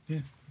 Sparrow,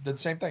 did the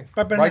same thing.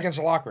 Right against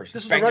the lockers.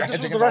 This was Bang the their heads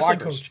wrestling against the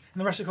lockers. coach,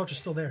 and the wrestling coach is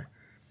still there.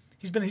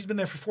 He's been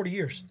there for 40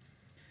 years.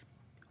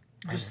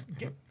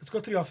 Let's go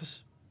to the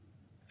office.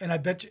 And I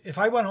bet you, if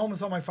I went home and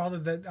told my father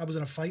that I was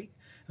in a fight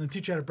and the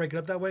teacher had to break it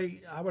up that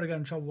way, I would have got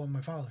in trouble with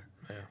my father.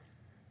 Yeah.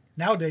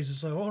 Nowadays,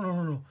 it's like, oh,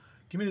 no.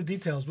 Give me the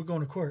details. We're going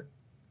to court.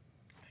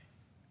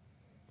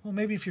 Well,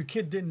 maybe if your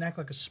kid didn't act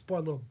like a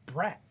spoiled little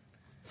brat.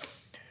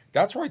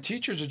 That's why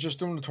teachers are just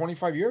doing the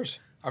 25 years.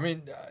 I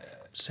mean,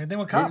 same thing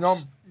with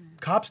cops.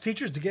 Cops,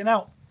 teachers, they're getting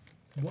out.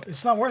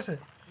 It's not worth it.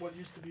 What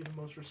used to be the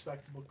most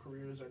respectable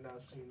careers are now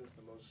seen as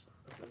the most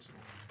abysmal.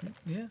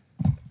 Yeah.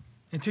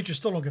 And teachers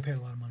still don't get paid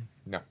a lot of money.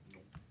 No.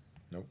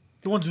 Nope.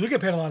 The ones who do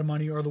get paid a lot of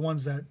money are the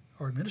ones that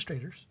are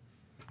administrators.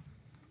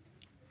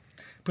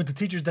 But the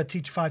teachers that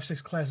teach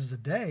 5-6 classes a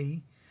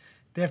day,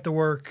 they have to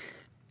work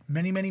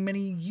many, many, many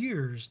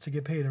years to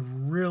get paid a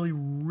really,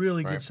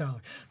 really good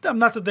salary.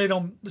 Not that they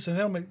don't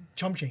make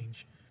chump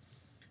change,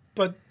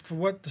 but for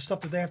what the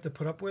stuff that they have to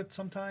put up with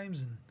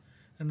sometimes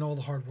and all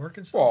the hard work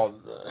and stuff.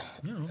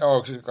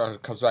 Well,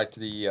 it comes back to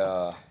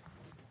the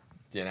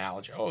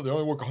analogy. Oh, they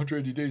only work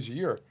 180 days a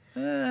year.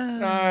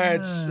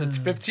 It's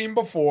 15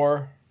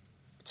 before,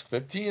 it's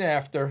 15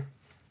 after.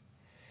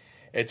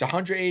 It's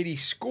 180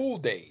 school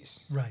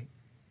days. Right.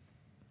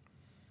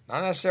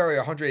 Not necessarily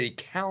 180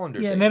 calendar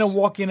days. Yeah, and they don't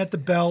walk in at the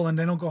bell and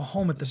they don't go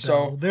home at the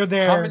bell. They're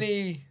there.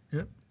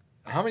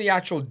 How many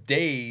actual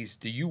days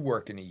do you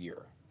work in a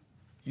year?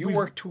 You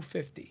work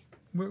 250.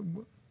 We're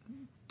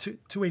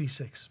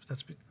 286.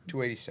 That's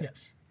 286.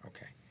 Yes.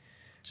 Okay.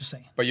 Just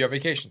saying. But you have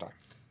vacation time.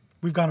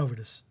 We've gone over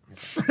this.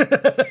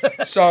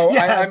 So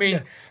I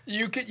mean,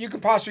 you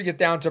could possibly get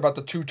down to about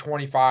the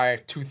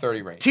 225,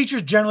 230 range.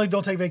 Teachers generally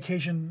don't take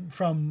vacation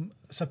from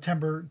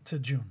September to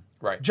June.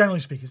 Right. Generally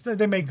speaking,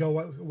 they may go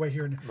away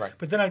here and there. Right.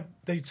 But then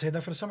they say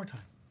that for the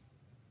summertime.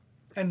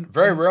 And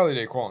very rarely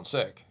they call in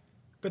sick.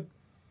 But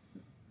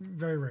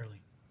very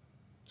rarely.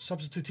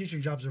 Substitute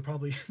teaching jobs are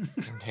probably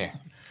yeah.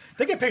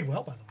 They get paid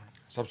well, by the way.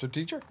 Substitute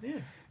teacher? Yeah.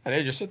 And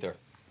they just sit there.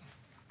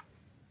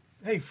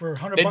 Hey, for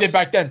 $100. They did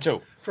back then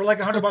too. For like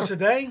 $100 a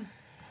day.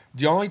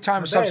 The only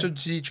time a substitute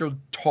teacher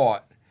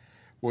taught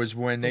was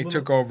when they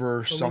took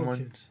over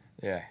someone.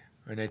 Yeah,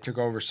 when they took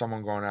over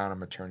someone going out on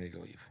maternity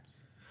leave.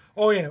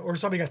 Oh yeah, or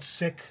somebody got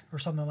sick or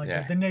something like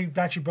that. Then they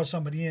actually brought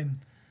somebody in.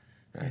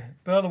 Yeah.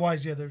 But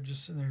otherwise, they're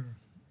just sitting there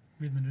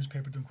reading the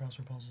newspaper, doing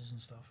crossword puzzles and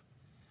stuff.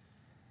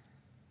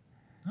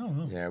 I don't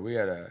know. Yeah, we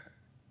had a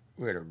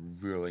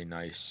really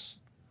nice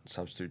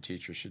substitute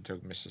teacher. She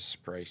took Mrs.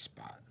 Spray's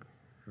spot.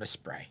 Miss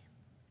Spray.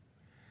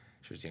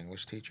 She was the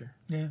English teacher.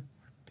 Yeah.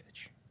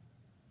 Bitch.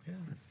 Yeah.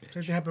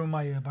 Same thing happened with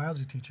my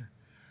biology teacher.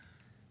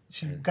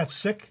 She got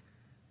sick.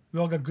 We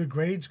all got good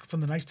grades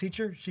from the nice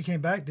teacher. She came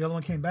back. The other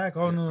one came back.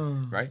 Oh,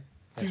 no. Right?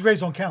 These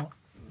grades don't count.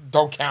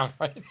 Don't count,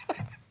 right?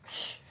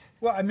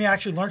 Well, I mean, I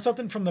actually learned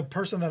something from the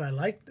person that I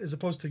liked as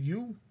opposed to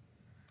you.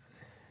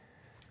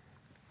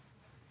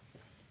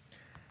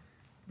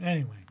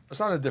 Anyway.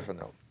 Let's on a different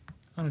note.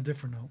 On a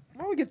different note.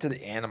 Why don't we get to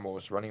the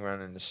animals running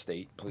around in the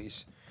state,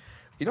 please?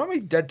 You know how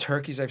many dead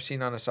turkeys I've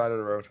seen on the side of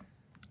the road?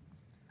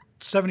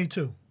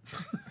 72.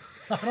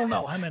 I don't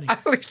know. How many?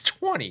 At least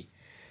 20.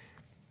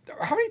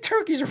 How many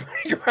turkeys are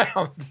running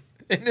around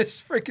in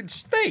this freaking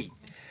state?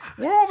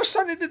 Where all of a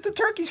sudden did the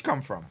turkeys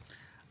come from?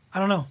 I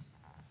don't know.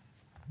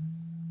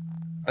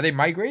 Are they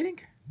migrating?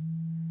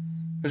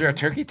 Is there a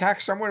turkey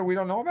tax somewhere we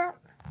don't know about?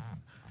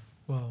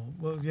 Well,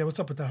 yeah, what's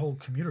up with that whole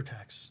commuter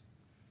tax?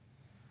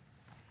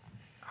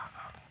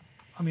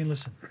 I mean,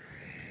 listen,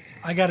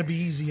 I got to be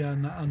easy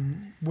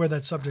on where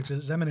that subject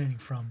is emanating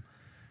from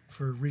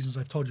for reasons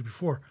I've told you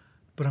before.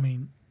 But, I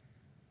mean,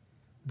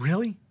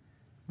 really?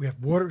 We have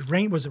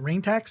was it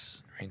rain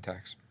tax? Rain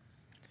tax.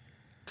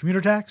 Commuter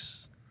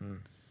tax?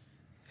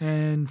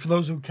 And for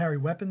those who carry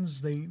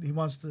weapons, he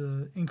wants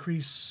to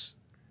increase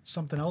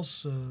something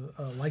else,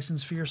 a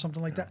license fee or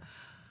something like that.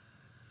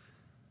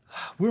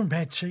 We're in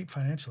bad shape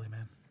financially,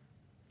 man.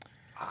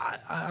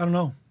 I don't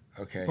know.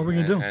 Okay. What are we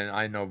going to do? And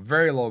I know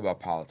very little about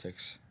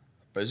politics,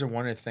 but isn't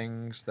one of the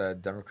things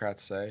that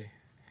Democrats say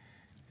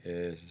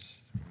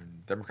is when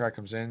a Democrat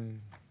comes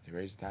in, they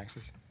raise the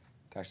taxes?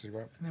 Taxes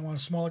go up? And they want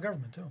a smaller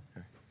government, too.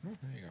 Yeah. Well,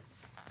 there you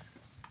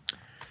go.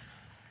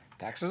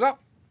 Taxes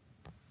up.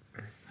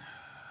 You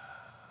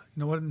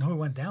know what? No, it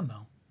went down,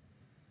 though.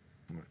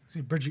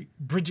 See,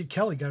 Bridget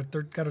Kelly got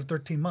her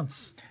 13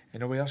 months.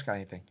 And nobody else got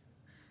anything.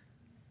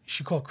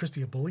 She called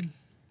Christie a bully.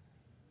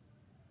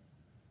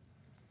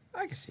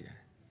 I can see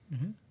that.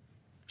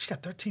 She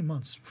got 13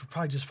 months for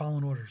probably just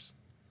following orders.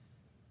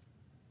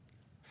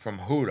 From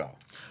who, though?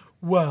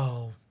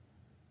 Well,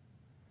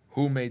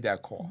 Who made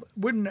that call?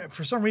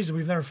 for some reason,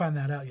 we've never found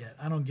that out yet.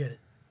 I don't get it.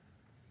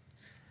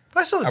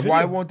 But I saw the And video.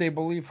 why won't they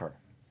believe her?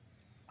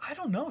 I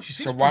don't know. She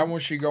seems So why pretty-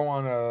 won't she go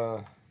on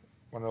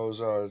one of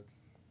those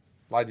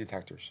lie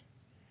detectors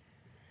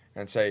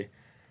and say,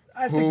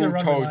 I think who they're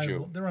told unreliable.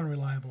 you? They're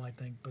unreliable, I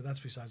think, but that's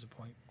besides the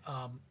point.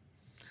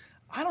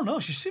 I don't know.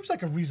 She seems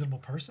like a reasonable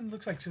person.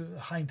 Looks like she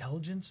high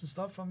intelligence and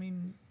stuff. I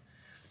mean,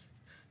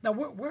 now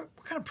what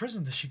kind of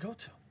prison does she go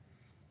to?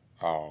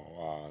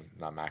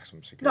 not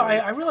maximum security. No,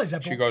 I realize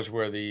that. She But, goes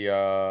where the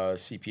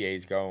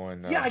CPAs go.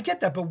 And yeah, I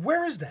get that, but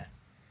where is that?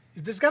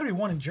 There's got to be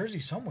one in Jersey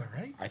somewhere,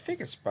 right? I think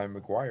it's by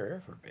McGuire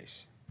Air Force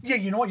Base. Yeah,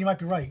 you know what? You might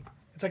be right.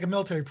 It's like a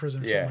military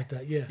prison or Yeah. something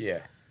like that. Yeah. Yeah.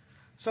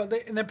 So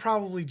they're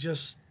probably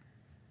just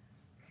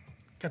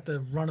got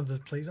the run of the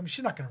place. I mean,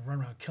 she's not going to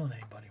run around killing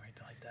anybody or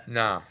anything like that.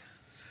 No.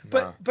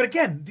 But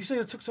again, these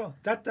things took so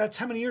that's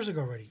how many years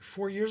ago already?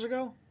 4 years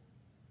ago.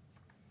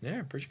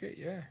 Yeah, Bridget,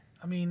 yeah.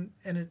 I mean,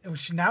 it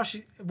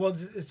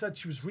said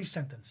she was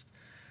resentenced,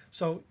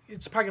 so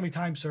it's probably gonna be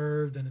time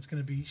served, and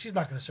she's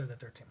not gonna serve that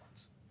 13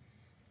 months.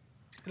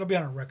 It'll be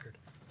on her record.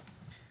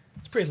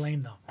 It's pretty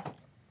lame though.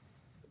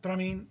 But I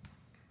mean,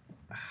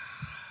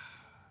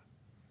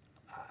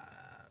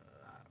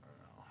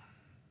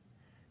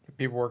 The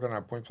people working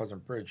on Point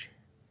Pleasant Bridge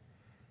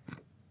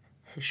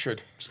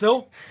should. they're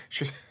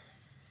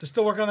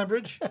still working on that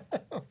bridge. I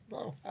don't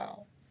know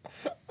how.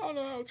 I don't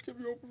know how it's going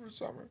to be open for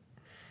summer.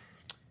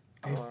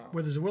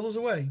 Where there's a will, there's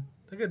a way.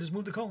 They gotta just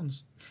move the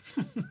cones.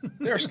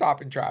 They're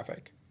stopping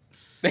traffic.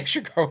 They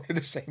should go to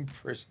the same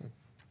prison.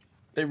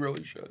 They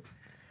really should.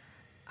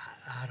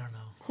 I don't know.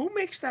 Who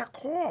makes that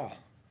call?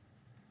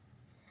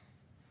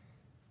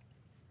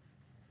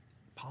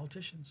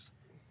 Politicians.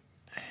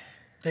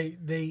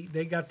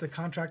 They got the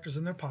contractors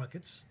in their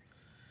pockets,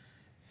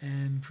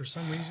 and for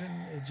some reason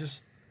it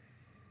just,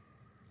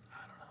 I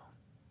don't know.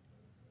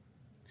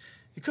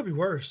 It could be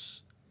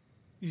worse.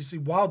 You see,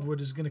 Wildwood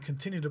is going to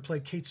continue to play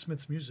Kate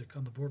Smith's music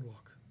on the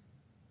boardwalk.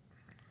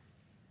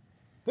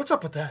 What's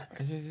up with that?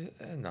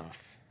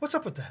 Enough. What's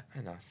up with that?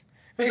 Enough.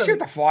 What's You see up?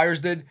 what the Flyers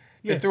did?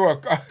 Yeah. They threw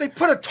a They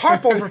put a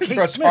tarp over they threw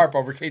Kate a Smith. tarp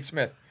over Kate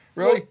Smith.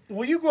 Really?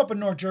 Well, you grew up in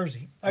North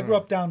Jersey. I grew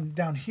up down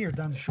here,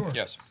 down the shore.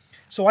 Yes.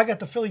 So I got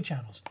the Philly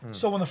channels.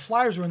 So when the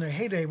Flyers were in their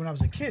heyday when I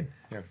was a kid,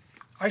 Yeah.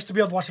 I used to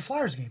be able to watch the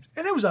Flyers games.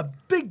 And it was a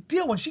big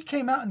deal when she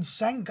came out and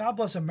sang God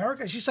Bless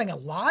America. She sang it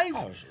live.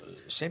 Oh,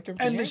 same thing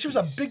with and the she was a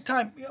Yankees. big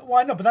time. Well,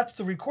 I know, but that's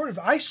the recorded.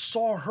 I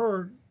saw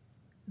her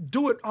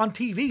do it on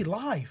TV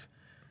live.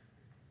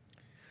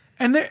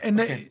 And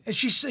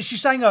she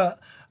sang a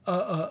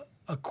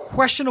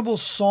questionable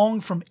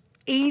song from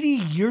 80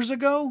 years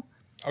ago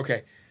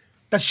Okay.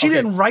 that she Okay.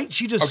 didn't write.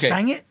 She just Okay.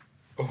 sang it.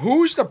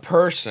 Who's the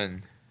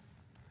person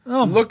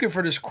Oh, looking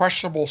for this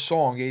questionable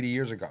song 80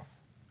 years ago?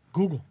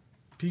 Google.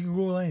 You can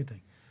Google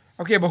anything.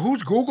 Okay, but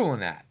who's Googling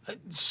that?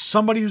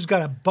 Somebody who's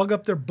got a bug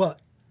up their butt.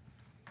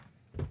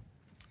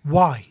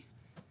 Why?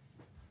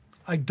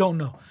 I don't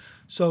know.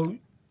 So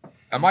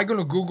Am I going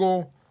to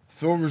Google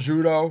Phil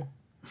Rizzuto?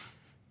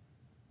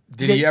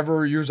 Did he Yeah.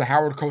 ever use a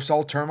Howard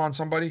Cosell term on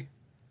somebody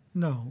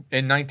no,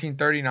 in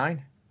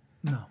 1939?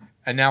 no.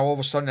 And now all of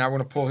a sudden, now we're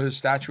going to pull his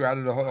statue out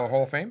of the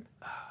Hall of Fame?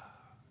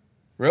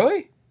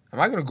 Really? Am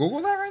I going to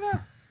Google that right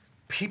now?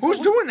 People, Who's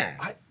doing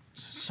that?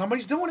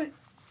 Somebody's doing it.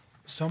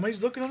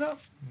 Somebody's looking it up.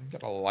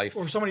 Get a life.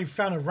 Or somebody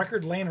found a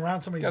record laying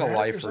around somebody's Get a attic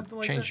life or or something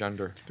like change that.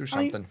 gender. Do I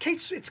mean, something.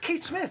 it's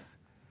Kate Smith.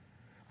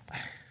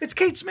 It's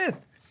Kate Smith.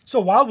 So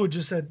Wildwood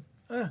just said,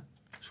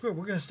 screw it,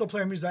 we're going to still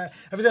play our music.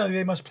 Evidently,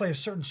 they must play a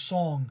certain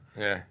song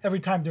Yeah. every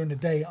time during the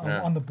day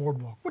Yeah. on the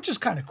boardwalk, which is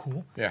kind of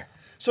cool. Yeah.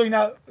 So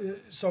now,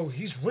 so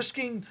he's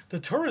risking the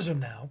tourism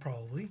now,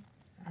 probably.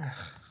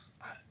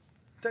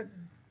 That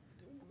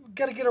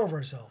got to get over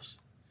ourselves.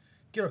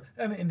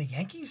 And the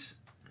Yankees.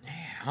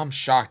 I'm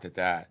shocked at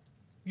that.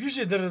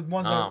 Usually they're the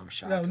ones. I'm that,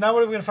 shocked. now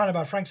what are we going to find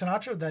about Frank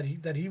Sinatra?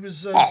 That he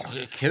was. Oh, are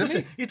you kidding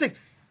listen, me? You think?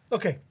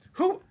 Okay,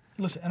 who?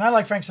 Listen, and I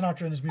like Frank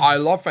Sinatra and his music. I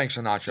love Frank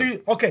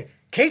Sinatra. Okay,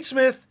 Kate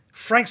Smith,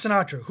 Frank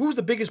Sinatra. Who's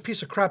the biggest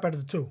piece of crap out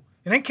of the two?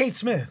 It ain't Kate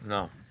Smith.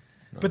 No.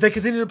 But they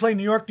continue to play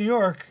New York, New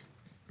York.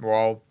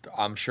 Well,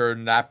 I'm sure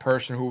that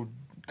person who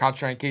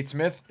concentrated on Kate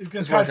Smith He's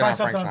going is to try to working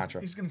find on Frank something.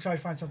 Sinatra. He's going to try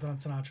to find something on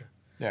Sinatra.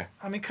 Yeah.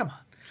 I mean, come on.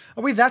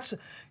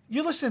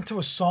 You're listening to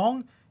a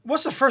song.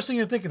 What's the first thing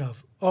you're thinking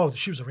of? Oh,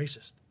 she was a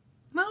racist.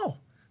 No,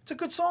 it's a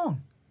good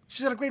song.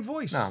 She's got a great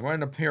voice. No, we'll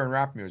end up hearing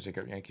rap music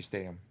at Yankee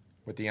Stadium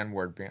with the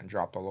N-word being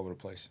dropped all over the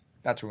place.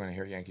 That's what we're going to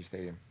hear at Yankee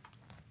Stadium.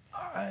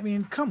 I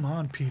mean, come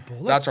on, people.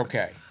 That's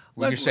okay.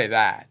 We can say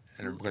that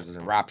because it's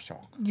a rap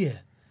song. Yeah.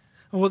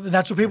 Well,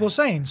 that's what people are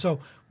saying.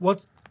 So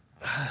what?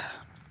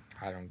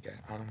 I don't get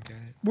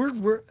it.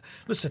 We're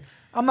listen.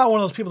 I'm not one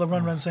of those people that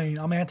run around saying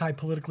I'm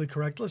anti-politically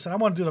correct. Listen, I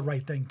want to do the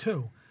right thing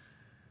too.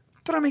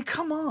 But I mean,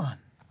 come on.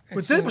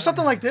 With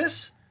something like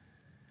this,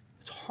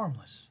 it's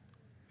harmless.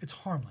 It's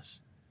harmless.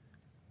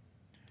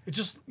 It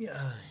just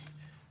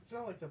It's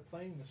not like they're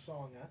playing the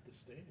song at the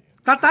stadium.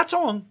 not that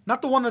song,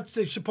 not the one that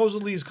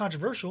supposedly is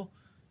controversial.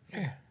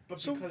 Yeah. But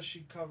So- because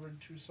she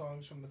covered 2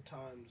 songs from the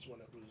times when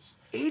it was...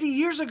 80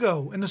 years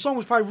ago, and the song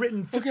was probably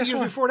written 50 guess years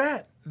what? before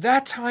that.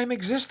 That time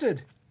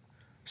existed.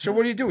 So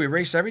what do?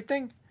 Erase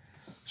everything?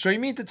 So you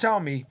mean to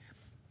tell me,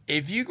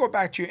 if you go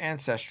back to your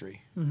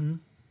ancestry,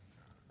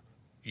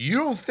 you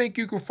don't think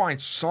you can find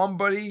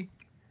somebody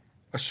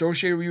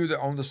associated with you that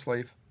owned a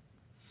slave?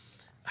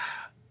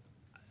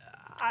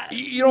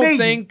 You don't Maybe.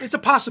 think, It's a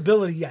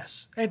possibility,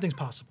 yes. Anything's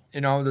possible.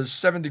 there's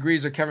 7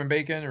 degrees of Kevin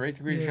Bacon or 8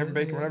 degrees of Yeah, Kevin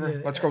Bacon, yeah, whatever.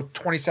 yeah. Let's go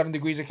 27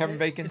 degrees of Kevin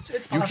Bacon. it's You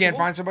possible. can't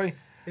find somebody?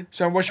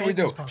 So what should we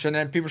do? Anything's possible. So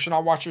then people should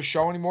not watch your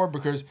show anymore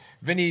because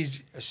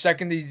Vinny's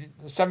 7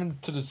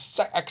 to the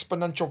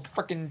exponential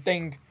freaking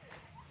thing.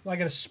 Well, I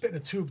got to spit in a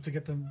tube to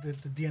get the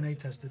DNA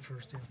tested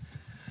first. Yeah.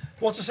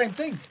 Well, it's the same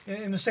thing.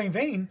 In the same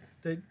vein,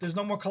 there's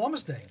no more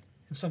Columbus Day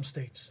in some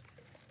states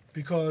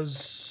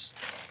because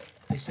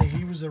they say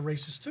he was a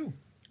racist too.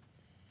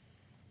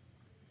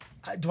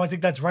 Do I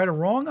think that's right or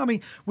wrong? I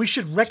mean, we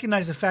should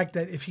recognize the fact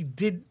that if he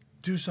did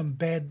do some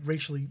bad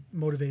racially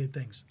motivated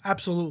things,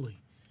 absolutely.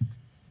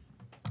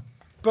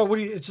 But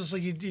it's just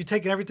like you're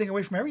taking everything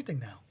away from everything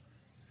now.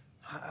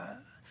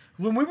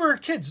 When we were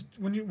kids,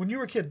 when you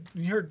were a kid,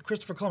 and you heard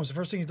Christopher Columbus, the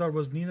first thing you thought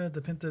was Nina da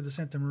Pinta de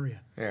Santa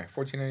Maria. Yeah,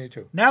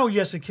 1492. Now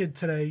you ask a kid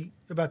today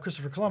about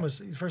Christopher Columbus,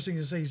 the first thing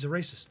you say he's a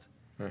racist.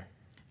 Yeah.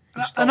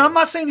 And I'm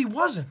not saying he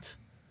wasn't,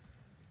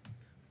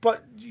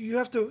 but you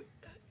have to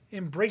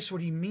embrace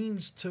what he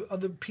means to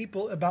other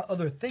people about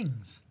other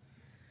things.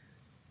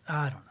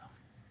 I don't know.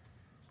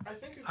 I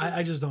think it goes,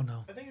 I just don't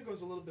know. I think it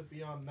goes a little bit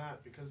beyond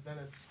that because then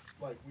it's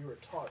like we were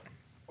taught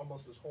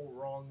almost this whole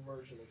wrong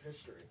version of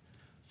history.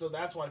 So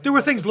that's why There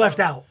were things left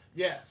out.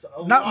 Yes,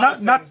 a lot of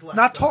things left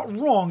Not out. taught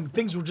wrong.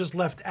 Things were just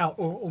left out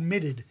or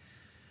omitted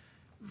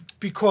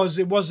because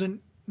it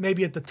wasn't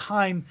maybe at the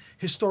time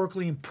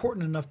historically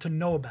important enough to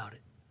know about it.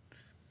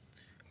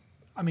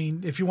 I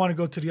mean, if you want to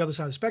go to the other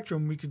side of the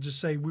spectrum, we could just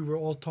say we were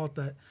all taught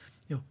that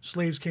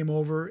slaves came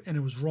over and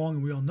it was wrong,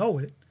 and we all know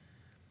it,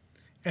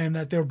 and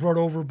that they were brought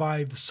over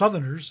by the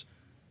Southerners,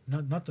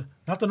 not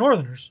the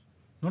Northerners.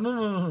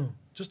 No,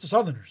 just the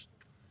Southerners.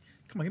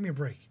 Come on, give me a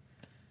break.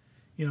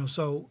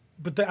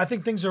 But I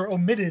think things are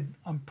omitted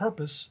on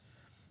purpose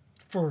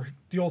for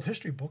the old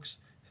history books.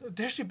 So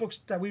the history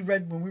books that we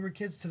read when we were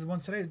kids to the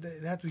ones today,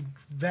 they have to be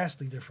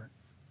vastly different.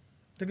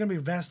 They're going to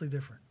be vastly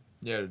different.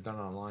 Yeah, they're done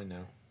online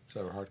now.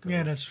 So they're hardcover.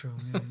 Yeah, that's true.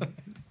 Yeah.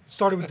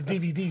 Started with the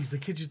DVDs. The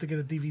kids used to get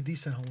a DVD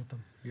sent home with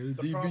them.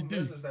 The problem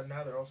is that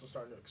now they're also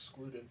starting to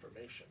exclude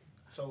information.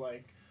 So,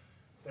 like,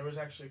 there was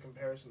actually a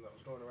comparison that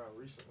was going around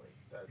recently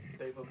that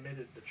they've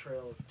omitted the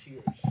Trail of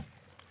Tears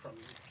from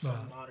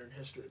some modern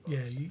history books.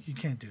 Yeah, you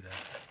can't do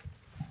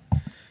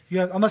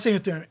that. I'm not saying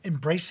you have to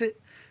embrace it,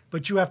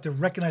 but you have to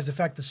recognize the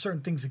fact that certain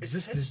things It's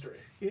existed.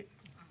 history.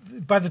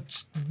 By the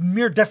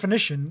mere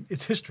definition,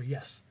 it's history,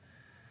 yes.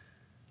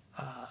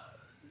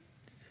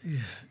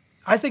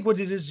 I think what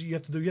it is you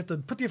have to do, you have to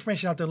put the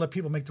information out there and let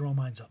people make their own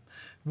minds up.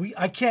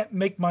 I can't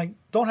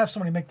don't have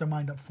somebody make their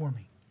mind up for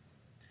me.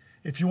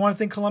 If you want to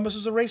think Columbus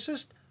was a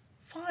racist,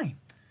 fine.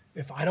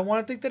 If I don't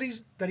want to think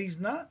that he's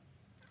not,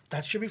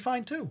 that should be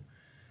fine too.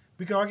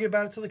 We can argue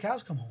about it till the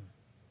cows come home.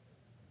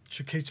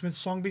 Should Kate Smith's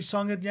song be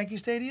sung at Yankee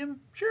Stadium?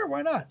 Sure,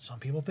 why not? Some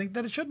people think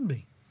that it shouldn't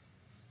be.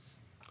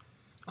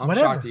 I'm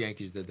Whatever. shocked the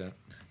Yankees did that.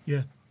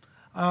 Yeah.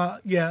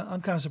 Yeah,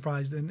 I'm kind of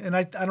surprised. And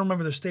I don't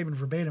remember their statement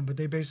verbatim, but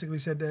they basically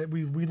said that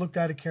we looked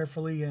at it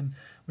carefully and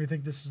we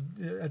think this is,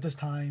 at this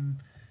time,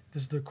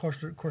 this is the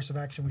course of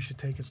action we should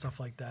take and stuff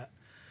like that.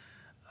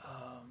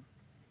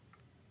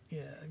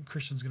 Yeah,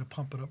 Christian's going to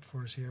pump it up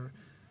for us here.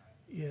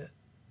 Yeah.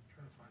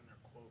 Trying to find their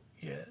quote.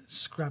 Yeah,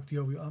 scrap the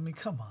OB. I mean,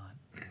 come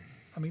on.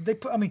 I mean,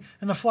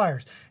 and the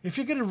Flyers, if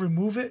you're going to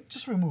remove it,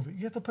 just remove it.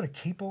 You have to put a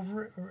cape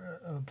over it or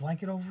a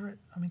blanket over it.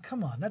 I mean,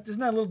 come on. Isn't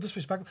that a little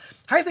disrespectful?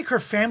 How do you think her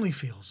family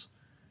feels?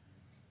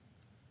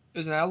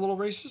 Isn't that a little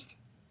racist?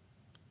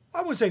 I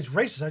wouldn't say it's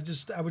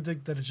racist. I would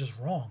think that it's just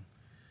wrong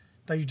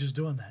that you're just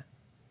doing that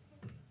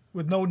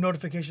with no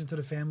notification to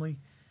the family.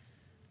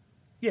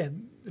 Yeah,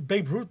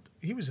 Babe Ruth,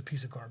 he was a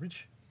piece of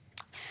garbage.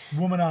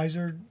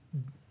 Womanizer,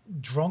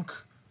 drunk.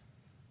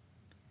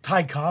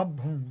 Ty Cobb,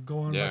 go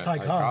on about Ty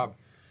Cobb.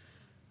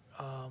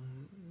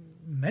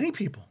 Many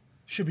people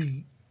should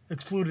be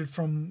excluded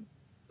from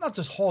not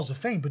just halls of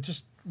fame, but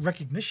just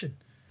recognition.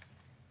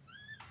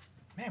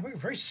 Man, we're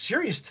very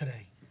serious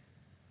today.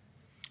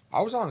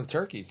 I was on the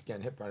turkeys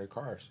getting hit by the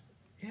cars.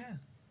 Yeah.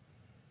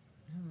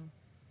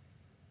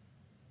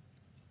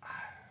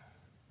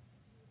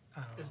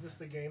 Is this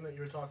the game that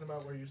you were talking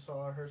about where you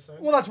saw her sing?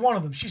 Well, that's one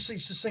of them. She's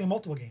singing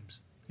multiple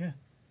games. Yeah.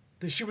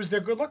 She was their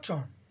good luck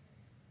charm.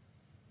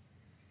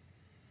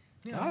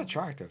 Yeah. Not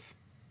attractive.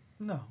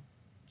 No.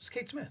 It's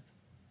Kate Smith.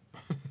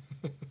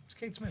 It's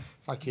Kate Smith.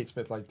 It's not Kate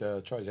Smith like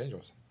the Charlie's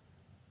Angels.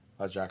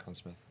 That's Jacqueline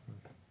Smith.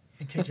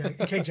 And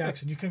Kate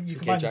Jackson. You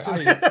combine Kate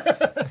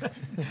the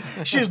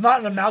two. She is not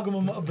an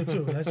amalgam of the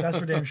two. That's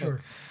for damn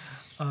sure.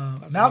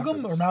 That's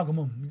Amalgam what or happens.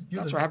 amalgamum?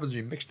 That's what happens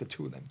when you mix the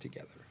two of them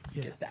together.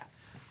 You Yeah. get that.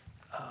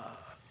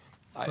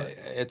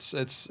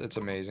 It's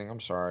amazing. I'm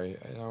sorry.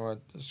 You know what?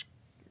 This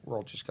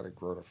world just got to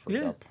grow the freak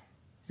Yeah. up.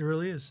 It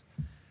really is.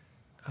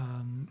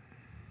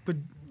 But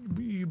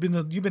you've been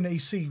to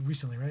AC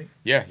recently, right?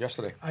 Yeah,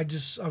 yesterday. I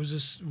was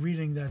just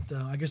reading that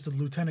I guess the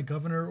lieutenant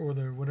governor or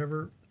the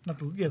whatever, not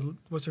the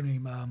what's her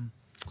name,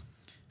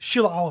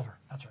 Sheila Oliver.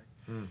 That's right.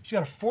 She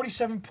got a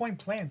 47-point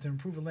plan to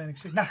improve Atlantic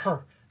City. Not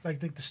her, like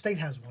the state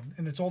has one,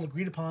 and it's all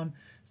agreed upon,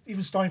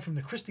 even starting from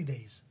the Christie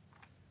days,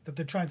 that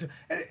they're trying to.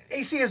 And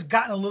AC has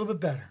gotten a little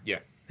bit better. Yeah.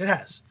 It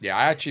has. Yeah,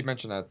 I actually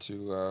mentioned that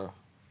to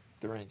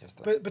Duran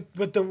yesterday. But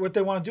what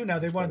they want to do now,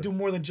 they want to do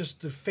more than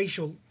just the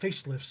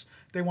facelifts.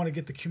 They want to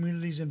get the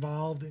communities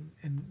involved and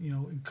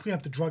and clean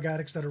up the drug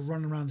addicts that are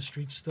running around the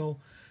streets still,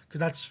 because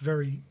that's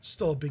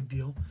still a big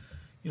deal.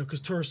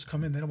 Because tourists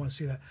come in, they don't want to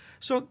see that.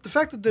 So the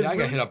fact that I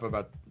got hit up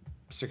about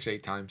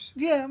 6-8 times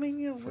yeah, I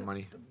mean, for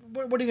money.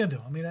 what are you gonna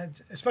do? I mean,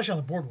 especially on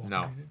the boardwalk. No.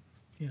 I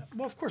mean,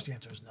 well, of course the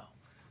answer is no.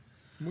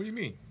 What do you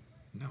mean?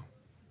 No.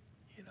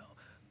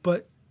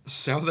 But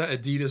Sell that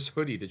Adidas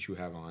hoodie that you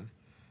have on,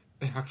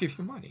 and I'll give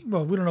you money.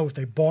 well, we don't know if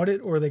they bought it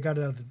or they got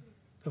it out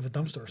of a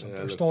dumpster or something,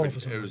 Yeah, or it stole it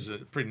looked for pretty- something.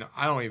 It was pretty.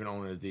 I don't even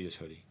own an Adidas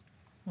hoodie.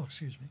 Oh,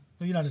 excuse me.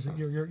 Well, you're not.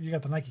 You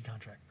got the Nike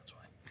contract. That's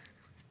why.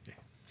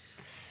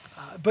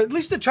 But at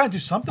least they're trying to do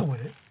something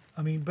with it.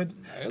 I mean, but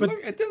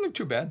It didn't look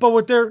too bad.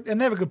 but and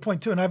they have a good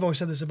point too. And I've always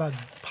said this about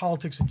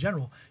politics in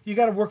general. You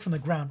got to work from the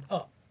ground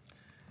up.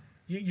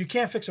 You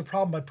can't fix a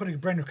problem by putting a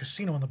brand new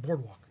casino on the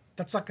boardwalk.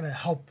 That's not going to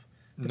help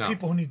the No.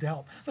 people who need the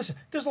help. Listen,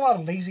 there's a lot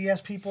of lazy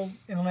ass people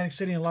in Atlantic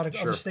City and a lot of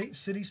Sure. other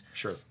cities.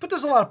 Sure. But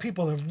there's a lot of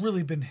people that have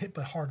really been hit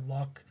by hard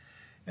luck,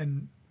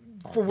 and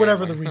for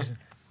whatever the reason,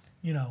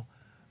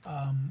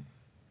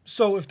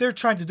 So if they're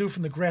trying to do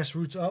from the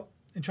grassroots up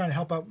and trying to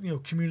help out,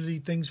 community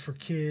things for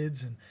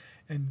kids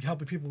and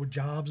helping people with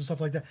jobs and stuff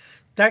like that,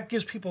 that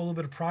gives people a little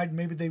bit of pride.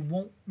 Maybe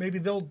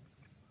they'll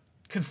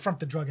confront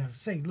the drug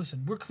addicts. Say,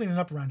 listen, we're cleaning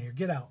up around here.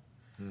 Get out.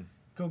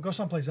 Go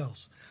someplace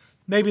else.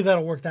 Maybe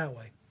that'll work that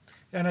way.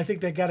 And I think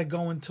they got to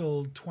go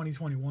until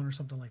 2021 or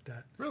something like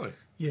that. Really?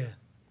 Yeah.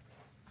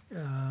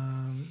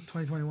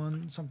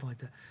 2021, something like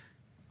that.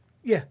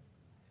 Yeah.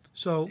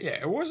 So, Yeah,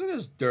 it wasn't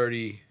as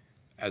dirty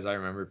as I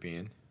remember it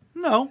being.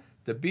 no,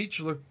 The beach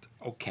looked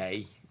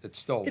okay.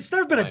 It's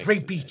never been a nice.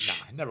 great beach.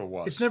 Nah, it never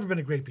was. it's never been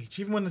a great beach,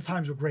 even when the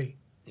times were great.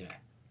 Yeah.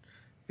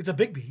 It's a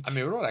big beach. I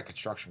mean, with all that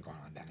construction going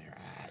on down here,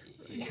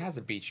 it has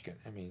a beach.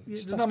 I mean,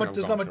 there's stuff's not gonna much.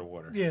 There's go not into much. the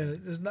water. Yeah,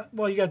 there's not.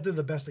 Well, you got to do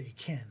the best that you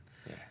can.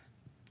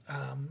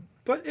 Yeah.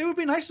 But it would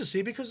be nice to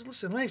see because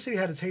listen, Atlantic City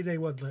had its heyday.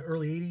 The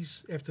early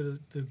 '80s after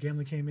the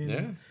gambling came in.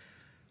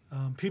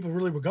 Yeah. People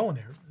really were going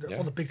there. Yeah.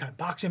 All the big time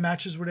boxing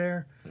matches were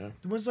there. Yeah.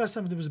 When's the last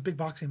time there was a big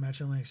boxing match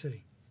in Atlantic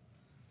City,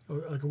 or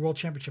like a world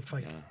championship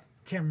fight? Yeah.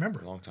 Can't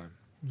remember. A long time.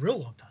 Real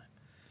long time.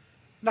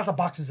 Not that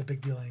boxing's a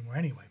big deal anymore,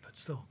 anyway. But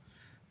still.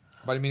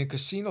 But I mean, the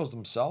casinos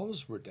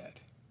themselves were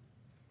dead.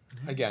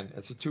 Again,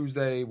 it's a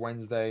Tuesday,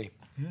 Wednesday.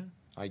 Yeah.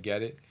 I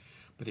get it.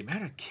 But the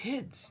amount of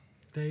kids.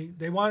 They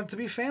want it to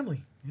be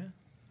family. Yeah.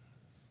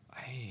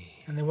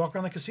 Hey. And they walk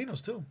around the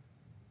casinos too.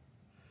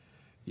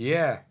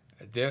 Yeah.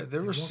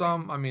 There were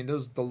some. I mean,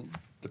 there's the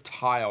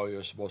tile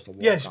you're supposed to walk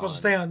Yeah, you're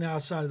supposed to on. stay on the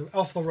outside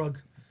off the rug.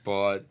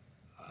 But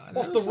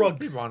Off the there's some rug.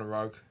 people on the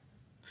rug.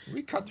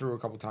 We cut through a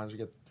couple times to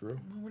get through.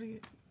 Well, what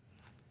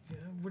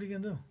are you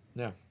gonna do?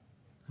 Yeah.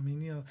 I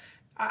mean,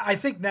 I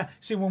think now.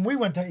 See, when we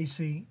went to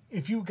AC,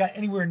 if you got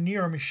anywhere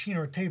near a machine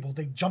or a table,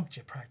 they jumped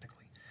you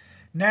practically.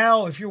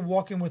 Now, if you're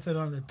walking with it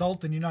on an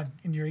adult and you're not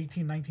in your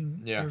 18,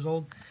 19 Yeah. years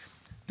old,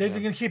 they're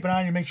going to keep an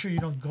eye on you, make sure you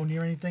don't go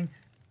near anything.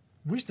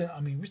 We used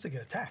to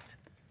get attacked,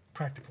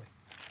 practically.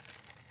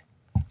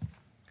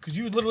 Because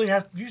you literally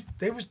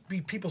there would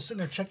be people sitting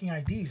there checking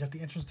IDs at the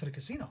entrance to the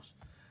casinos.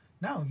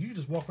 Now, you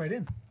just walk right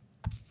in.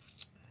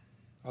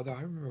 Although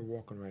I remember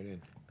walking right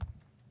in.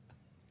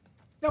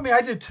 I mean,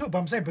 I did too, but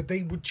I'm saying, but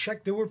they would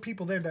check. There were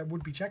people there that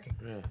would be checking.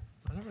 Yeah.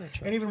 I never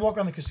checked. And even walk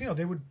around the casino,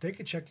 they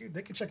could check you.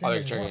 They could check Oh, they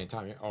anything can check they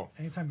want. anytime. Yeah. Oh.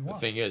 Anytime you The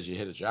want. thing is, you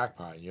hit a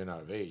jackpot and you're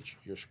not of age,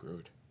 you're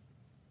screwed.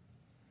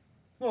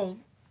 Well,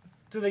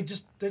 they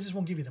just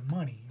won't give you the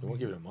money. They won't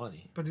give you the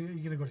money. But are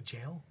you gonna go to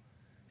jail?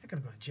 You're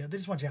gonna go to jail. They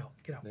just want you out.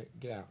 Get out.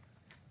 Get out.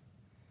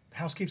 The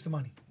house keeps the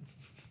money.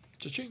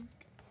 Cha-ching.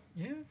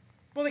 Yeah.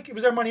 Well, it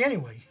was their money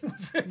anyway.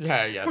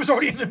 Yeah, I guess. It was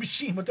already in the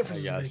machine. What I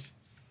difference does it make? guess.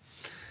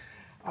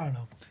 I don't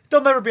know.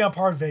 They'll never be on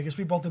par with Vegas.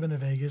 We both have been to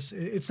Vegas.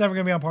 It's never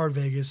going to be on par with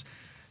Vegas.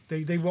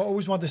 They will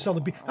always want to sell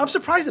the beach. I'm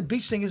surprised the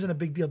beach thing isn't a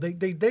big deal.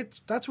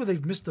 That's where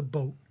they've missed the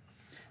boat.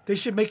 They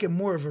should make it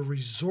more of a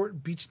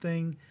resort beach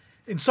thing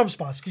in some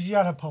spots because you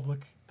got to have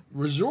public.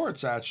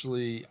 Resorts,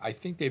 actually, I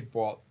think they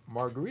bought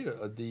Margarita,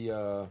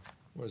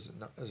 what is it?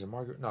 No, is it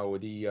Margarita? No,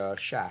 the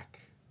Shack.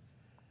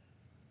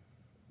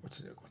 What's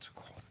it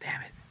called?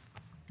 Damn it.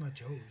 Not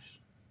Joe's.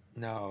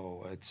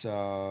 No, it's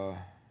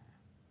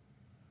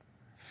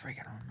freak,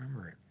 I don't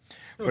remember it.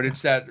 But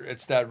it's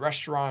that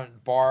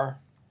restaurant bar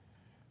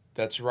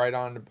That's right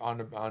on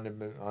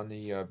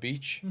the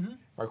beach, Mhm.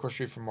 right across the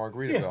street from Yeah,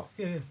 Margaritaville.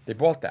 yeah. They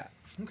bought that,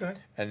 Okay.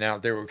 and now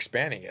they were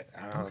expanding it.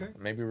 I don't know, Okay.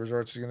 maybe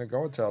Resorts is going to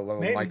go to a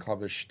little Maybe.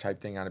 nightclubish type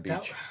thing on the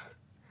That- beach. That's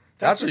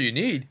That's what, what you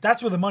need,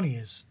 that's where the money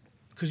is,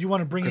 because you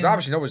want to bring in. because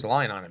obviously nobody's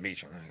lying on the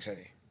beach in Atlantic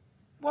City.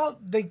 Well,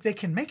 they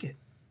can make it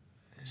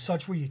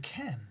such where you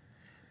can,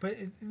 but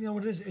you know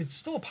what it is. It's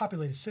still a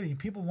populated city, and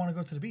people want to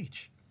go to the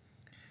beach.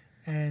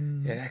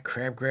 And Yeah, that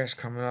crabgrass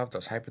coming up,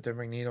 those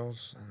hypodermic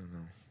needles. I don't know.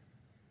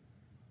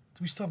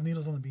 do we still have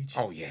needles on the beach?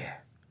 Oh yeah,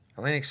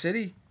 Atlantic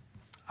City.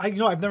 I've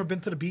never been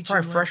to the beach.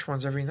 Probably in fresh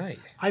ones every night.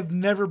 I've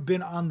never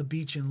been on the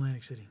beach in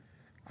Atlantic City.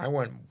 I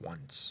went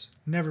once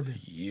Never been.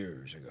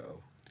 years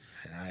ago,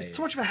 and It's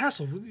too much of a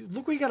hassle.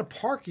 Look where you got to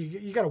park.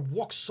 You got to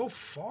walk so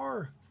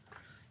far.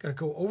 Got to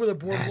go over the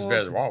boardwalk. as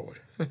bad as Wildwood.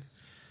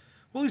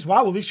 Well,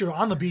 at least you're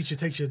on the beach. It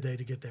takes you a day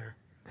to get there.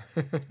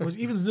 Well,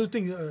 even the new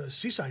thing,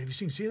 Seaside. Have you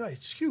seen Seaside?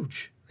 It's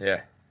huge.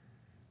 Yeah.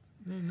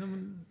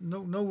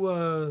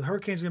 No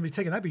hurricane's gonna be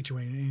taking that beach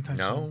away anytime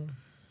soon.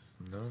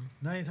 No.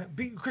 Not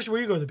anytime. Christian,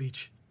 where you go to the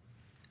beach?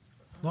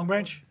 Long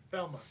Branch,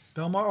 Belmont.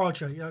 Belmar. Oh,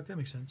 okay, yeah, that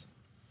makes sense.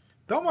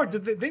 Belmar,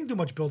 they didn't do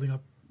much building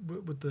up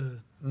with the.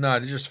 No,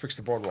 they just fixed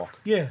the boardwalk.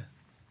 Yeah,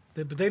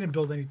 but they didn't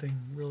build anything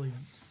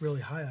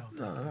really high out.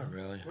 No, not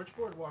really. Which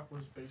boardwalk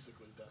was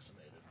basically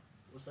decimated?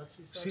 Was that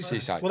Seaside? Seaside.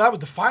 Seaside. Well, that was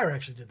the fire.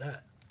 Actually, did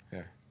that.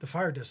 Yeah. The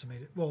fire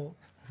decimated. Well,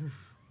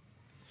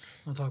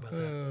 don't talk about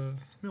that.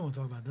 We don't want to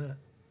talk about that.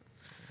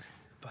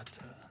 But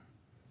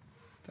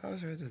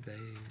Those are the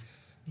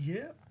days.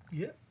 yeah.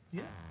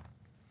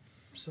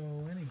 So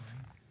anyway,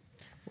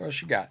 What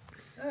else you got?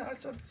 yeah,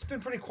 it's been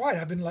pretty quiet.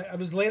 I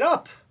was laid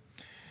up.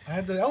 I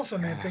had the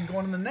Elephant Man thing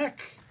going in the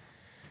neck.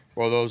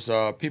 Well, those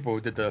people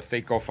who did the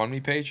fake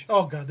GoFundMe page,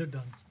 Oh God, they're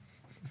done.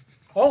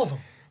 All of them.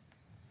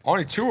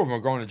 only 2 of them are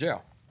going to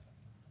jail.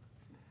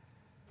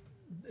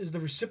 Is the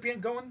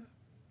recipient going?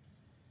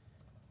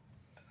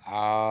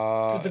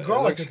 Because Because the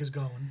girl, I think, is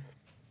going.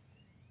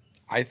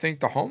 I think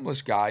the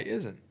homeless guy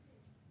isn't.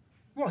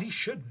 Well, he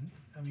shouldn't.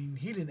 I mean,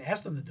 he didn't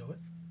ask them to do it.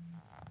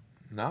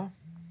 No?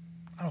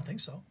 I don't think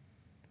so.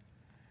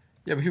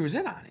 Yeah, but he was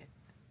in on it.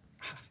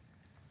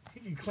 He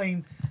can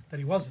claim that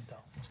he wasn't, though.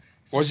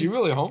 Was he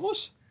really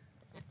homeless?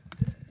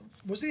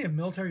 Wasn't he a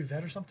military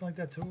vet or something like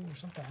that too, or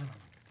something? I don't know.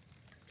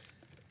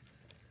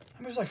 I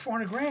mean, it was like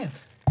 $400,000.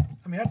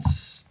 I mean,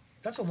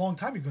 that's a long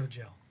time you go to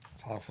jail.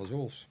 It's a lot of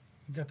fools.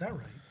 You got that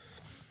right.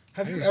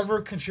 Have you Yes.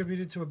 ever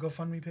contributed to a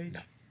GoFundMe page? No.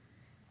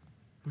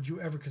 Would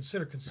you ever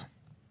consider?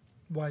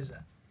 Why is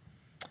that?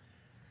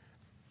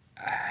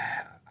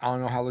 I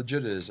don't know how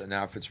legit it is. And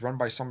now, if it's run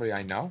by somebody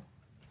I know,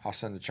 I'll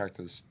send the check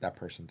to that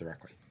person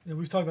directly. Yeah,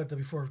 we've talked about that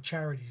before.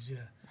 Charities, yeah.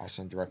 I'll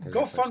send directly to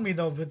that person. GoFundMe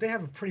though, but they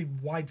have a pretty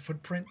wide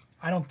footprint.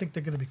 I don't think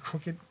they're going to be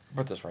crooked.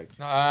 Put this right.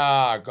 No,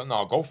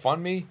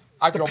 GoFundMe.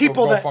 I could open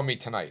people that- GoFundMe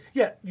tonight.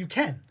 Yeah, you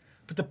can,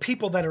 but the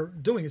people that are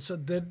doing it, so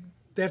they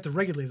have to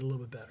regulate it a little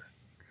bit better.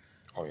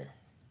 Oh, yeah.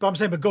 But I'm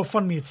saying, but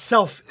GoFundMe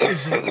itself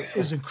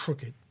isn't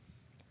crooked.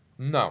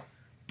 No.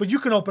 But you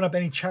can open up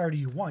any charity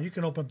you want. You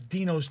can open up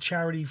Dino's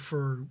charity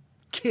for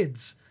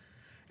kids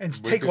and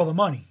take all the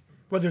money,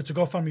 whether it's a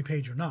GoFundMe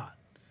page or not.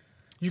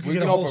 You can We get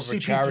can a whole open up a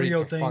charity CP3O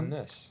to thing. fund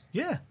this.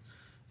 Yeah,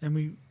 and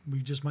we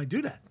just might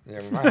do that.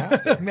 Yeah, we might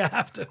have to. I mean, I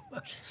have to.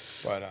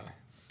 But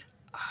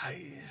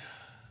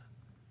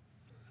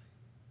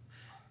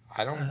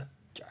I don't.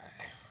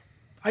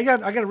 I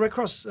got a Red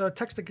Cross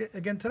text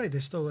again today. They're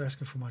still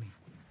asking for money.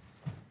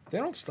 They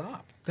don't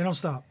stop. They don't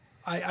stop.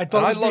 I And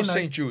thought it I was love being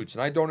St. Jude's,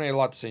 and I donate a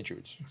lot to St.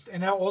 Jude's.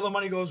 and now all the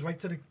money goes right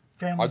to the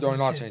families. I donate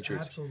and a lot the to kids. St.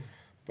 Jude's. Absolutely.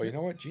 But you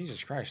know what?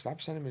 Jesus Christ!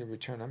 Stop sending me the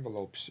return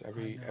envelopes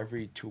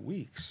every 2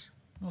 weeks.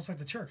 No, it's like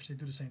the church. They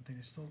do the same thing.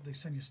 They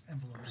send you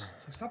envelopes.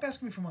 It's like, stop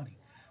asking me for money.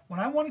 When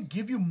I want to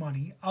give you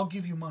money, I'll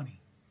give you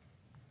money.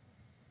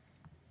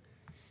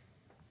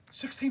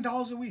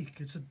 $16 a week.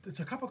 It's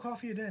a cup of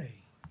coffee a day.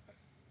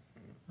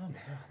 Oh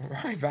my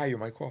God. I value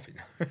my coffee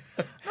now.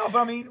 No, but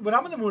I mean, when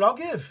I'm in the mood, I'll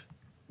give.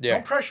 Yeah,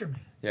 Don't pressure me.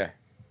 yeah.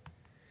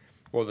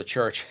 Well, the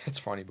church. It's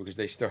funny because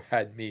they still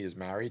had me as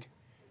married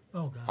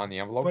Oh God. on the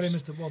envelopes. But they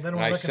missed it. Well, they don't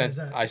And I recognize sent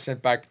that. I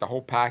sent back the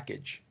whole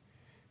package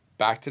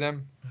back to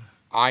them.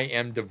 I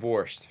am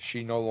divorced.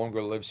 She no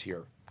longer lives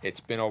here. It's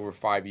been over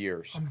 5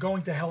 years. I'm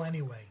going to hell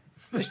anyway.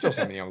 They still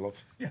send me the envelopes.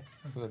 Yeah.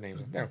 With the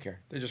names. They don't care.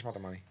 They just want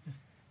the money.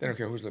 They don't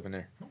care who's living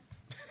there.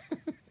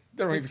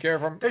 They don't even care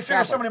if I'm. They figure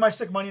Catholic. somebody might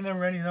stick money in there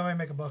already, and they might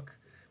make a buck.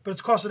 But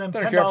it's costing them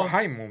They don't care if $10.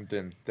 Chaim moved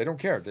in. They don't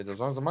care. As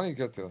long as the money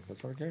gets to them,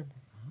 that's what they care.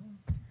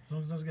 As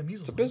long as it doesn't get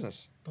measles. It's a on it.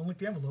 business. Don't lick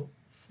the envelope.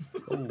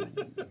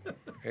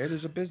 It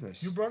is a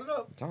business. You brought it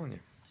up. I'm telling you.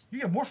 You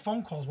get more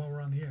phone calls while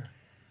we're on the air.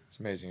 It's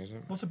amazing, isn't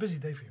it? Well, it's a busy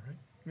day for you, right?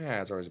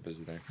 Yeah, it's always a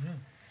busy day.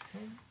 Yeah.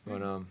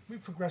 But We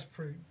progressed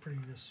pretty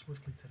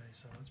swiftly today,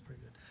 so that's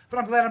pretty good. But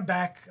I'm glad I'm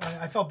back.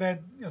 I felt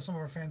bad, some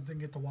of our fans didn't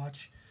get to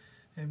watch,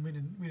 and we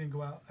didn't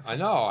go out. I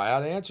know. I had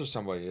to answer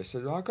somebody. I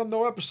said, "How come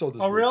no episode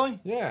this Oh, week?" really?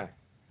 Yeah.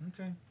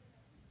 Okay.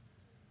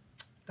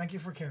 Thank you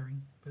for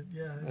caring, but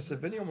yeah. I said,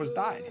 "Vinny almost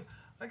died."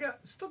 I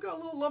still got a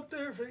little lump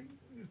there.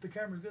 If the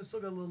camera's good,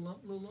 still got a little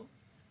lump.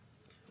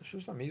 It's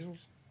just not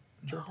measles,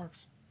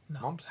 chickenpox. No.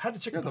 Mumps? Had the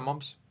You chicken had the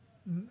pox.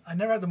 mumps. I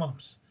never had the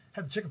mumps.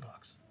 Had the chicken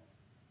pox.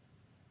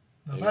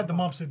 Now, if There I had you the go.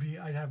 mumps,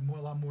 I'd have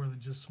a lot more than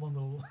just one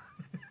little.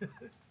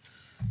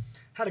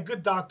 Had a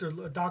good doctor.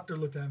 A doctor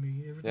looked at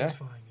me. Everything's Yeah?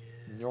 fine.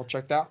 Yeah. You all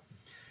checked out?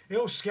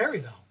 It was scary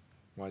though.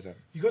 Why is that?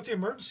 You go to the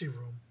emergency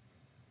room.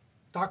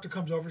 Doctor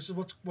comes over. He says,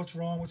 "What's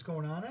wrong? What's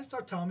going on?" I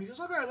start telling him. He goes,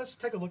 "All right, let's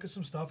take a look at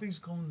some stuff." He's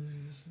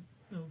going,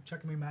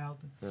 checking me out,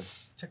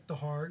 check the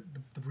heart,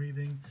 the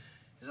breathing.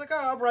 He's like, "Oh,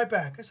 I'll be right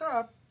back." I said, "All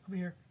right, I'll be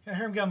here." I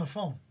hear him get on the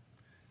phone.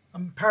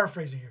 I'm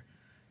paraphrasing here.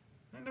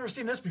 I've never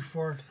seen this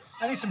before.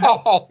 I need some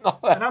help. Oh, no,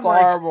 that's I'm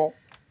like- horrible.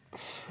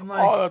 I'm like,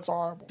 Oh, that's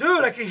horrible.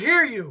 "Dude, I can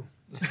hear you."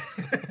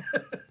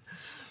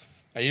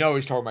 And you know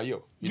he's talking about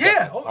you.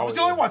 Yeah, I was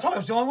the only one. I told you I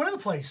was the only one in the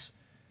place.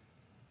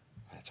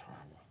 That's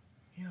horrible.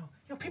 You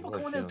know, people What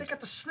go in there, they feelings? got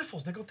the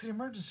sniffles. They go to the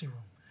emergency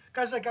room.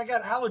 Guys, like, I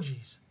got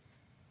allergies.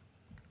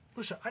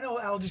 Listen, I know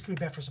allergies can be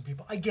bad for some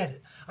people. I get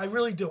it. I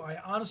really do.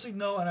 I honestly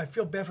know, and I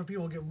feel bad for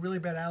people who get really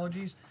bad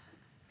allergies.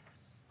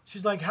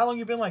 She's like, "How long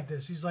you been like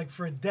this?" He's like,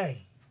 "For a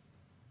day."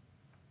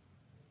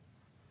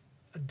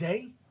 A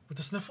day with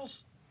the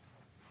sniffles?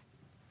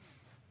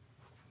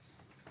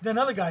 Then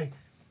another guy,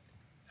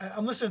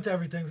 I'm listening to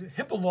everything.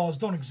 HIPAA laws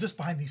don't exist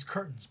behind these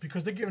curtains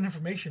because they're giving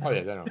information. Oh, out.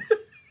 yeah, they know.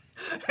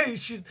 Hey,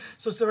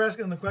 so they're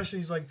asking him the question.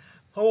 He's like,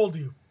 "How old are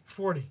you?"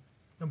 40.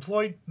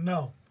 Employed?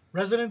 No.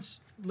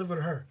 Residence? Live with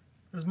her.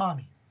 His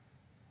mommy.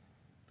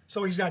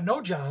 So he's got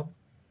no job,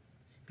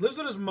 lives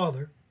with his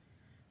mother,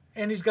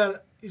 and he's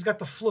got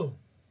the flu.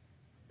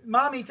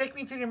 "Mommy, take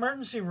me to the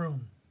emergency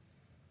room."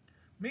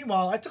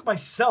 Meanwhile, I took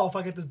myself.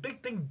 I got this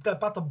big thing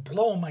about to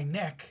blow on my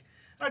neck,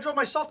 and I drove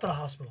myself to the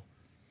hospital.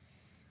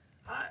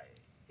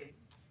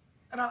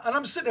 And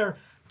I'm sitting there,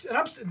 and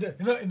I'm sitting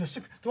there in the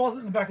sick. They're all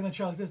in the back of the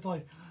chair like this. They're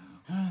like,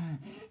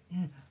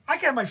 I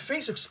got my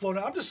face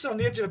exploded. I'm just sitting on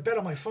the edge of the bed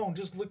on my phone,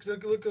 just look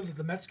at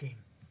the Mets game.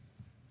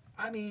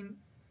 I mean,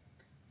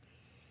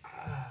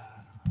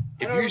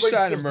 If know you everybody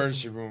sat in feels an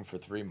emergency room for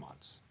 3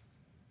 months,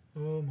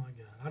 oh my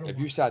God, I don't. if want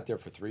you sat there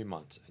for 3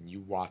 months and you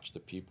watched the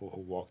people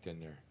who walked in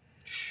there,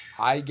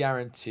 I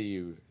guarantee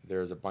you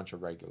there's a bunch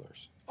of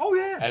regulars. Oh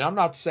yeah. And I'm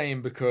not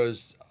saying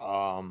because,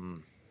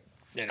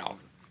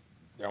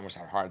 they almost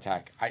had a heart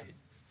attack. That's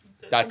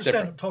Understand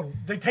different. it, total.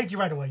 They take you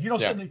right away. You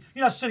don't Yeah.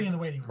 you're not sitting in the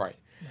waiting room. Right.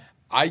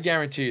 I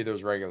guarantee you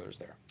there's regulars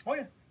there. Oh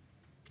yeah.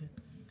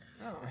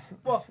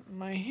 Well,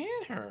 My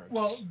hand hurts.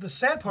 well, the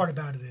sad part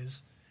about it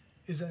is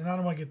that, and I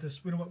don't want to get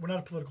this. We're not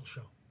a political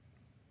show.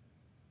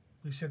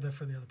 We said that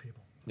for the other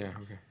people. Yeah,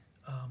 okay.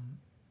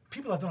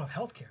 People that don't have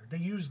health care, they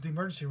use the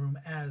emergency room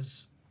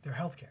as their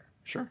health care,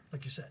 Sure,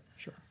 like you said.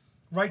 sure.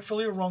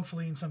 Rightfully or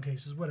wrongfully in some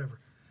cases, whatever.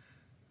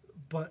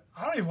 But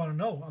I don't even want to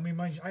know. I mean,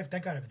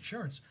 thank God I have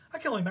insurance. I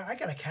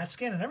got a CAT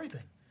scan and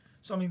everything.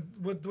 So, I mean,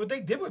 what they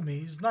did with me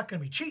is not going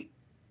to be cheap.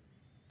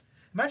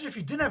 Imagine if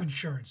you didn't have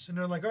insurance and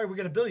they're like, "All right, we're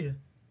going to bill you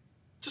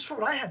just for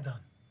what I had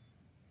done."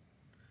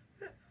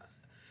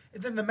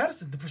 And then the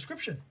medicine, the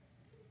prescription.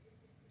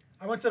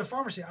 I went to the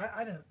pharmacy.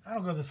 I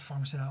don't go to the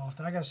pharmacy that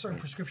often. I got a certain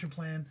prescription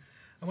plan.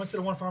 I went to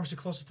the one pharmacy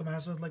closest to my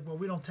house. I was like, "Well,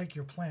 we don't take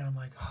your plan." I'm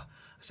like, I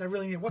said, "I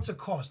really need it. What's it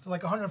cost?" They're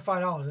like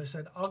 $105. I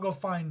said, "I'll go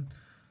find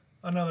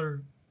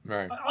another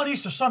Right. on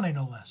Easter Sunday,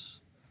 no less."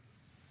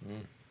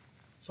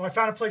 So I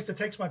found a place that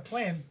takes my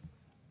plan,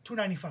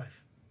 $2.95.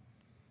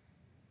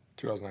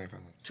 $2.95.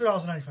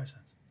 $2.95.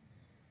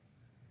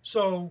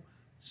 So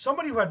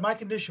somebody who had my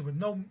condition with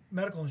no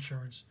medical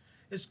insurance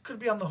could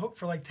be on the hook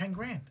for like 10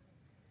 grand.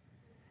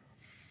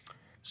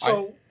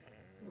 So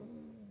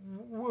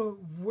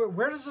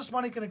where is this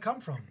money going to come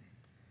from?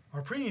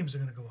 Our premiums are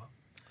going to go up.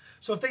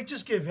 So if they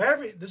just give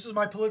this is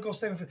my political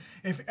statement,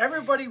 if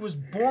everybody was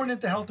born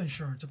into health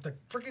insurance, if the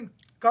freaking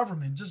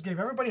government just gave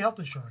everybody health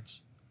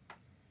insurance,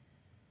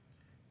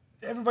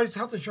 everybody's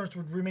health insurance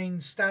would remain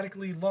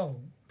statically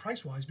low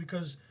price-wise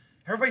because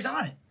everybody's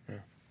on it. Yeah.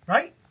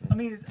 Right? I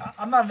mean,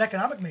 I'm not an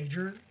economic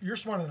major. You're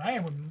smarter than I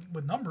am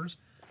with numbers.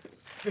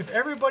 If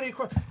everybody,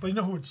 but you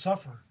know who would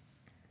suffer?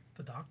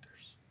 The doctors.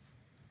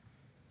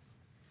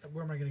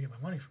 Where am I going to get my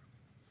money from?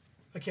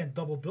 I can't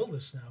double bill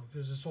this now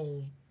because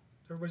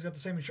everybody's got the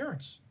same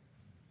insurance.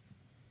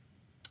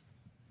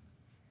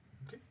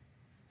 Okay.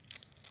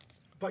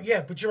 But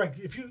you're right.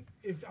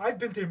 If I've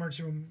been to the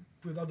emergency room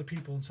with other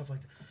people and stuff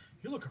like that,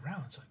 you look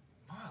around, it's like,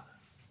 wow,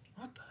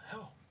 what the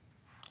hell?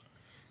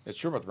 It's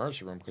true about the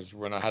emergency room because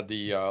when I had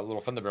the little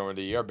fender bender where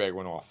the airbag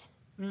went off,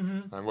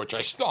 and which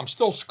I'm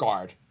still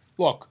scarred.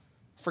 Look,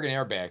 friggin'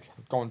 airbag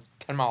going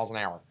 10 miles an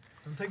hour.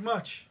 Doesn't take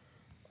much.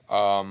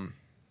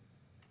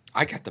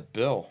 I got the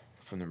bill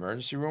from the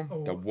emergency room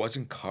Oh. that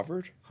wasn't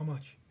covered. How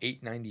much?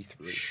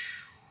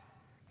 $8.93,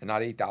 and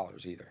not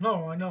 $8 either.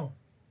 No, I know.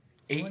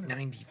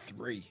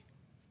 $8.93.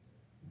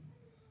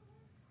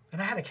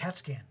 And I had a CAT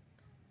scan.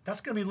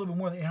 That's going to be a little bit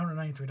more than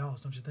 $893,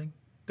 don't you think?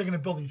 They're going to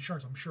bill the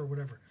insurance, I'm sure,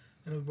 whatever.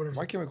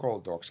 Why can't we call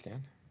it a dog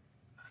scan?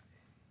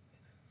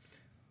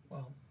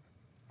 Well,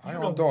 I you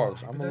own know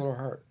dogs. why, I'm but a little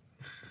hurt.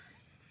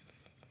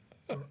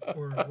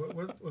 or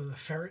a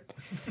ferret.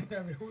 I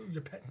mean,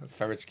 your pet. A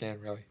ferret scan,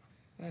 really?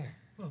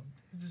 Well,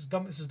 it's as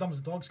dumb as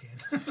a dog scan.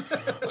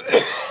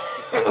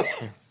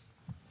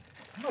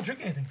 I'm not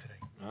drinking anything today.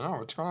 I don't know.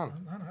 What's going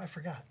on? I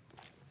forgot.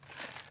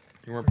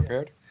 You weren't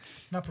prepared?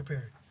 Not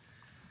prepared.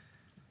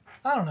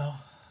 I don't know.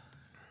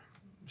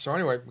 So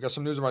anyway, we got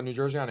some news about New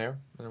Jersey on air.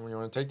 And you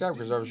want to take that?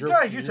 Because that was your...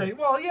 Yeah, you take.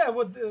 Well, yeah.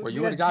 Well,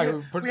 you were the guy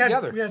who put it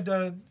together. We had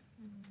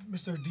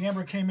Mr.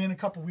 D'Ambra came in a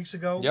couple weeks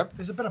ago. Yep.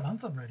 It's been a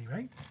month already,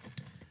 right?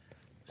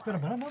 It's been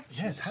about a month?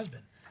 Yeah, it has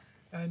been.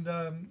 And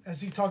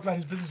as he talked about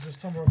his business, as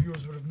some of our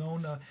viewers would have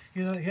known,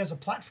 he has a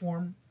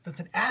platform that's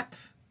an app,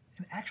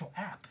 an actual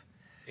app.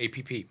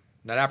 APP,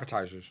 not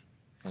appetizers.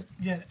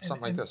 Yeah.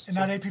 Something like this. And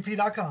not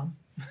app.com.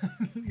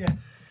 Yeah.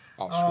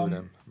 Oh, screw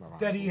them.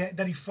 That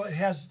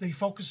he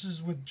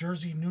focuses with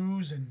Jersey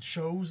news and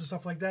shows and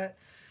stuff like that,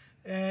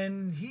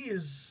 and he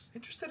is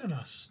interested in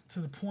us to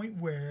the point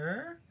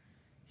where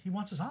he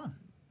wants us on.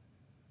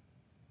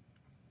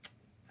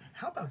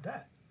 How about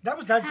that?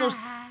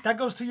 That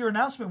goes to your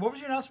announcement. What was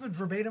your announcement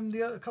verbatim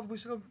a couple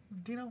weeks ago,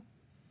 Dino?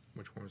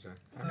 Which one was that?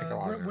 I make a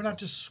lot of We're not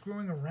just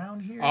screwing around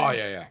here. Oh,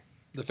 yeah.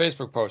 The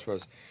Facebook post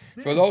was,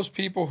 for those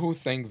people who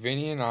think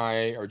Vinny and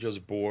I are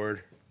just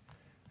bored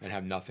and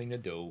have nothing to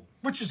do.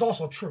 Which is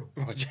also true.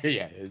 Which,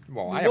 yeah.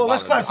 Well, I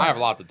let's clarify. have a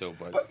lot to do,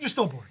 But you're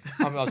still bored.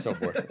 I'm not so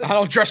bored. I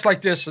don't dress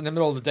like this in the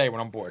middle of the day when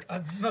I'm bored.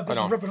 No,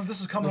 this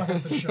is coming up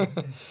into the show.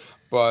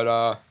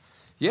 But,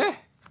 yeah.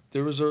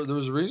 There was a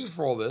reason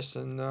for all this,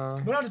 and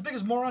we're not as big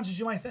as morons as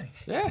you might think.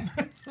 Yeah,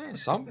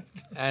 some.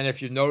 And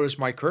if you've noticed,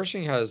 my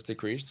cursing has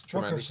decreased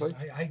tremendously.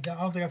 I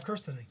don't think I've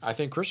cursed today. I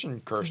think Christian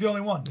cursed. He's the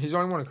only one. He's the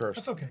only one who cursed.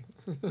 That's okay.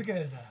 We can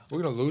edit that out.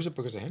 We're gonna lose it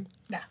because of him.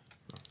 Nah.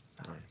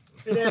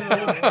 It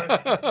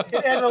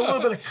added a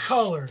little bit of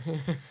color.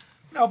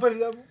 No, but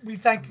we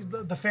thank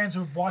the fans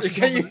who've watched.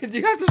 You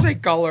have to say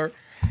color.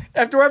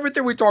 After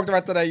everything we talked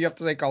about today, you have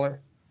to say color.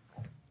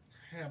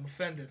 Yeah, I'm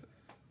offended.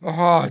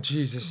 Oh,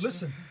 Jesus.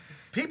 Listen,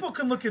 people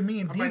can look at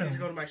me and I Dino. might need to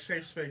go to my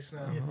safe space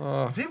now.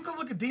 Yeah. People can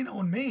look at Dino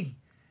and me,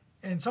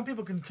 and some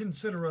people can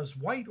consider us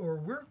white, or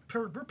we're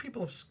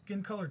people of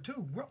skin color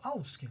too. We're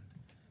olive skinned.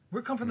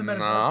 We come from the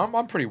Mediterranean. No,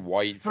 I'm pretty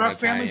white for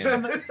but an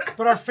Italian.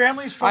 Our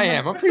families from I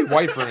am. I'm pretty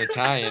white for an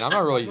Italian. I'm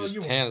not really as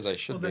tan as I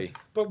should be.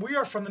 But we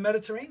are from the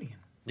Mediterranean.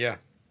 Yeah.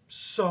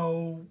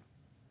 So,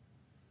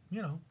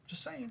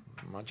 just saying.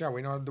 Watch out.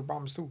 We know how to do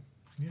bombs too.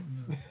 Yeah,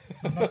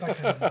 no, not that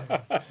kind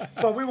of thing.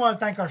 But we want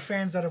to thank our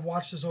fans that have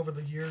watched us over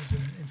the years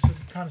and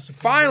kind of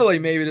support Finally,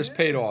 us. maybe this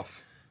paid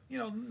off.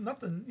 Not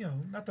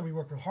that we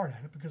work real hard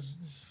at it, because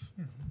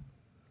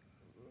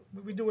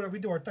we do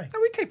our thing.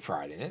 And we take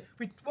pride in it.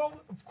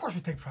 Of course we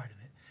take pride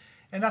in it,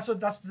 and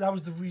that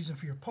was the reason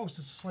for your post.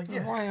 It's just like,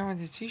 yeah, why I want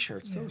the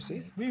T-shirts too?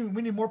 See, we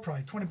need more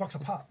pride. $20 a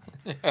pop.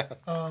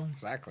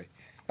 Exactly.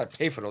 Got to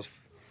pay for those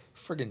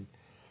friggin'.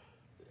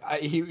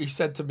 He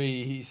said to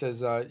me, he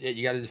says,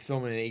 you got to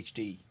film it in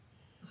HD.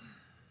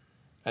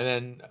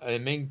 And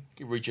then Ming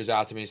reaches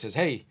out to me and says,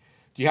 hey,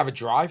 do you have a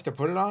drive to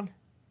put it on?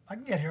 I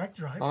can get here. I can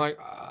drive. I'm like,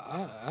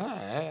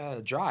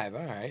 drive,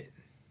 all right.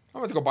 I'm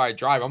going to go buy a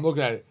drive. I'm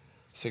looking at it.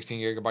 16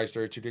 gigabytes,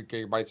 32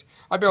 gigabytes.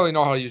 I barely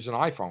know how to use an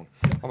iPhone.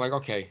 I'm like,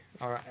 okay,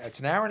 all right, it's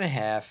an hour and a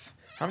half.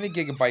 How many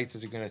gigabytes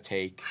is it going to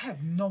take? I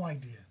have no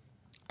idea.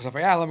 So I'm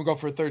like, let me go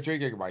for 33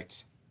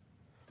 gigabytes.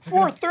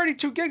 For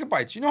 32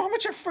 gigabytes. You know how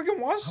much that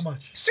friggin' was? How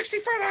much?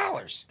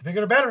 $65. The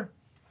bigger the better.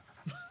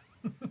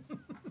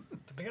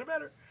 The bigger the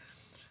better.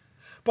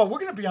 But we're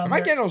going to be on there.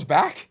 Am I getting those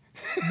back?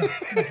 No,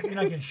 you're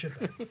not getting shit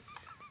back.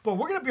 But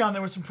we're going to be on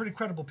there with some pretty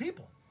credible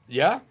people.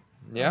 Yeah.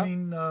 Yeah. I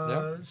mean,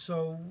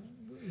 so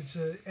it's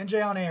a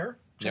NJ on Air.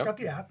 Check out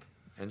the app.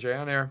 NJ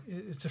on Air.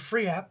 It's a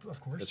free app, of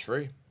course. It's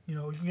free.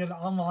 You can get it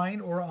online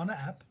or on the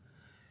app.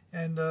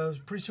 And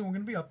pretty soon we're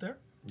going to be up there.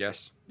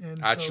 Yes.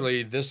 And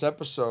actually, this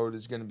episode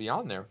is going to be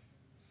on there.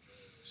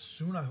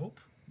 Soon, I hope.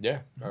 Yeah.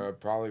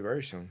 Probably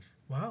very soon.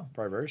 Wow.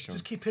 Probably very soon.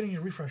 Just keep hitting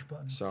your refresh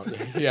button. So,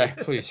 yeah,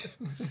 please.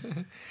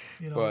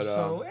 But,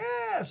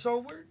 so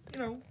we're,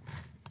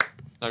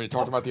 Have you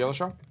talked about the other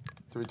show?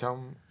 Did we tell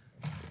them?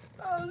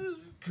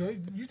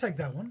 Good. You take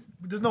that one.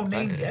 There's no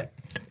name yet.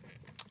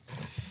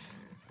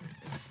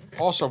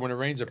 Also, when it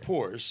rains, it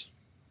pours.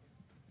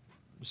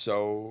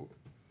 So,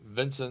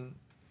 Vincent,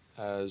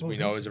 as we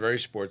know, is a very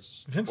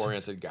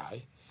sports-oriented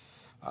guy.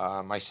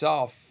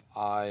 Myself,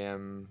 I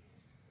am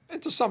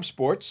into some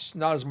sports,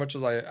 not as much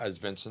as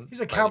Vincent.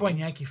 He's a Cowboy and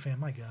Yankee fan,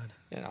 my God.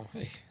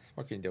 Hey,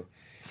 what can you do?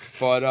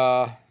 But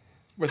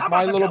with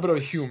my little bit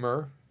of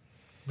humor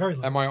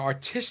and my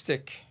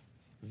artistic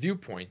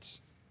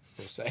viewpoints,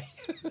 we'll say,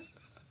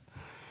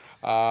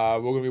 we're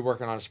going to be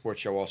working on a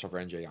sports show also for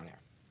NJ on Air.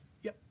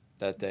 Yep.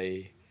 That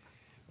they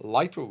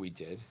liked what we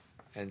did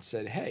and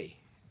said, hey,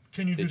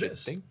 can you do did you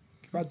this? think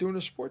about doing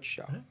a sports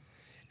show? Yeah.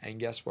 And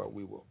guess what?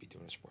 We will be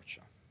doing a sports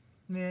show.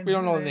 We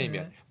don't know the name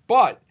yet.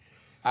 But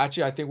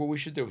actually, I think what we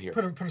should do here.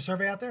 Put a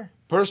survey out there?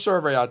 Put a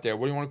survey out there.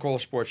 What do you want to call a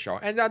sports show?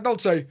 And don't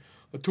say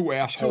two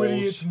assholes. 2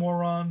 idiots,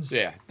 morons.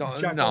 Yeah.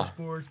 No.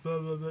 Sports, blah,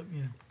 blah, blah.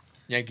 Yeah.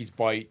 Yankees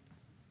bite.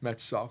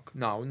 Mets suck.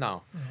 No.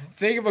 Mm-hmm.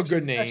 Think of a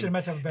good name. Actually, the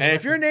Mets have a bad and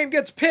if your name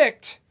gets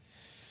picked,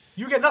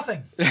 you get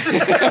nothing.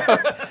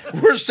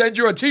 We'll send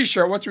you a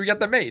T-shirt once we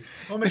get them made.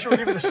 We'll make sure we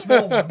give it a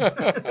small one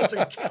so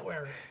you can't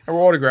wear it. And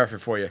we'll autograph it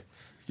for you.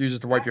 Use it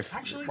to wipe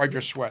Actually- wipe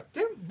your sweat.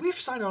 We've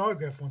signed an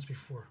autograph once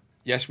before.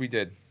 Yes, we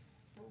did.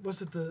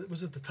 Was it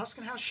the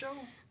Tuscan House show?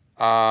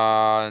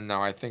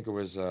 No, I think it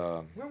was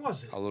Where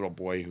was it? a little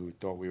boy who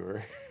thought we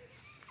were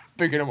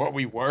bigger than what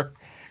we were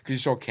because he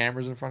saw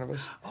cameras in front of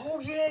us. Oh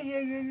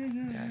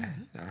yeah.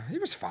 No, he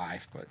was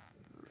 5, but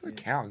it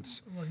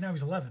counts. Well, now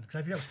he's 11. Because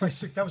I think that was probably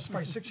 6. That was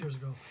probably 6 years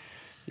ago.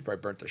 He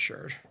probably burnt the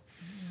shirt.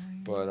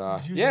 But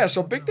He's using yeah, it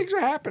so for big now. things are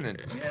happening.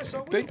 Yeah,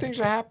 so Big things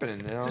are happening.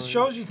 You know? This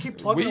shows you keep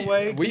plugging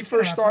away. We things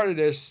first can happen. started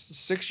this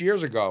 6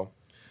 years ago.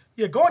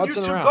 Yeah, go on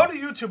Hudson YouTube. around. Go to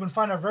YouTube and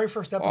find our very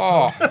first episode.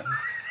 Oh,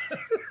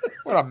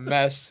 what a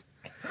mess!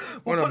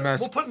 What a put- mess!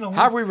 we'll put in a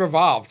How have link. we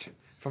revolved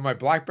from my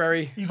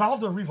BlackBerry?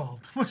 Evolved or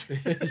revolved?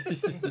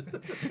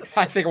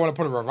 I think I want to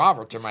put a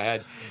revolver to my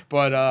head,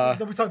 but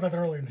we talked about that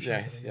earlier in the show.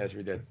 yes, today. yes,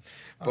 we did.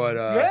 But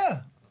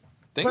Yeah.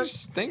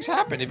 things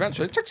happen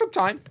eventually. It took some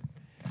time,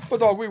 but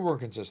though we were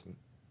consistent.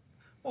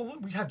 Well,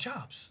 we have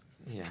jobs.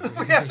 Yeah,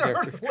 We have to Yeah,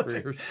 earn a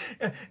living. careers.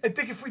 I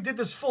think if we did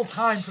this full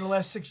time for the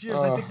last 6 years,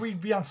 I think we'd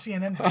be on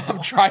CNN. by I'm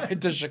now. driving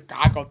to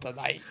Chicago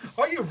tonight.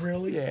 Are you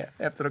really? Yeah,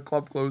 after the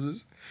club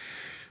closes.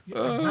 Why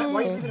are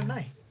you leaving at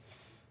night?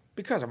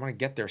 Because I'm gonna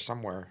get there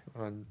somewhere.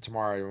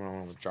 Tomorrow I'm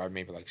gonna drive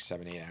maybe like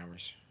 7-8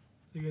 hours.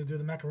 You're gonna do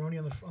the macaroni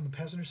on the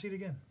passenger seat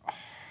again?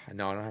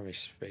 No, I don't have any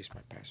space in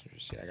my passenger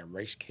seat. I got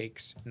rice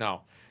cakes.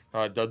 No,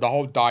 the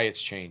whole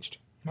diet's changed.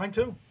 Mine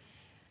too.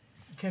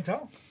 You can't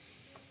tell.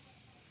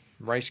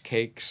 Rice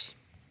cakes,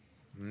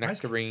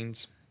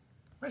 nectarines,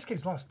 Rice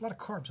cakes, a lot of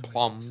carbs in rice cakes.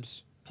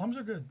 plums. Plums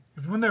are good.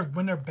 When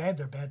they're bad,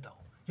 they're bad though.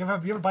 You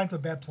ever bite into a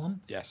bad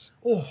plum? Yes,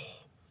 Oh.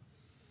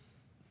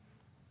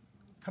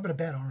 How about a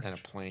bad orange? and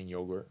a plain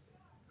yogurt.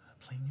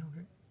 Plain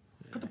yogurt.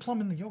 Put the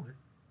plum in the yogurt.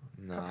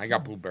 No, I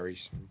got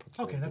blueberries. Put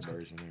the Okay, that's good.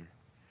 blueberries in there.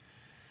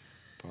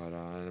 But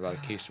and about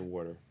a case of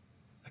water.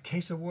 A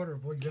case of water,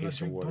 boy. Water.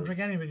 Don't drink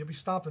any of it. You'll be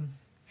stopping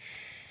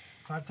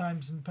 5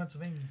 times in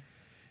Pennsylvania.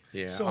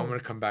 Yeah, So- I'm gonna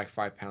come back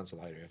 5 pounds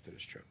lighter after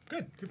this trip.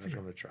 Good for That's what I'm you.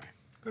 gonna try.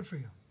 Good for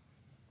you.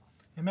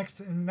 And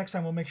next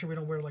time we'll make sure we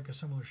don't wear like a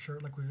similar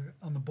shirt like we were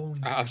on the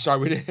bowling. I'm sorry,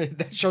 we didn't,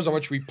 that shows how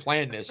much we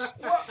planned this.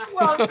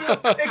 Well,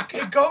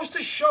 it goes to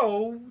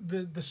show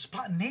the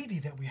spontaneity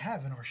that we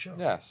have in our show.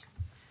 Yes.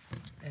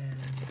 And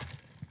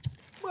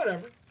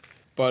whatever.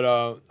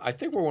 But I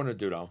think what we want to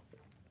do, though,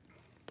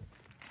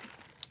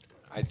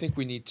 I think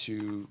we need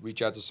to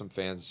reach out to some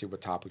fans and see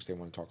what topics they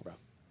want to talk about.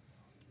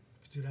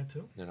 Do that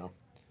too. You know,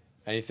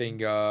 anything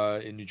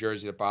in New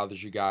Jersey that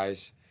bothers you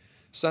guys,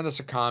 send us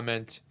a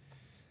comment.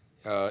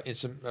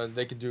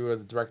 They can do a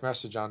direct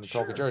message on the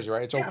Talking Jersey,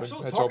 right? It's Yeah, open.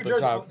 absolutely. It's Talking open. It's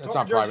Jersey- not, it's Talking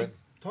not Jersey- private.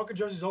 Talking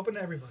Jersey's open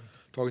to everybody.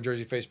 Talking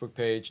Jersey Facebook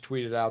page.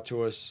 Tweet it out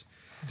to us.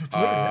 Do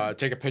Twitter, yeah.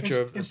 Take a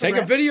picture. Instagram. Take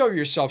a video of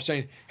yourself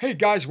saying, "Hey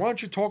guys, why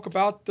don't you talk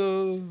about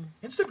the?"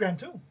 Instagram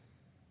too.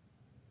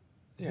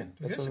 Yeah,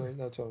 you that's can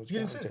what I was You getting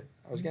didn't say to. it.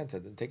 I was getting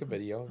to take a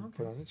video and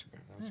put it on Instagram.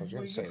 That's what I was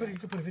Well, going to say. you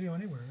could put a video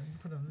anywhere.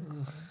 You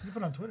can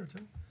put it on Twitter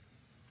too.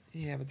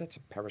 Yeah, but that's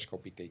a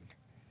Periscope thing.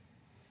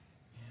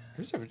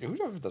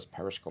 Whoever does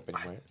Periscope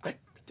anyway?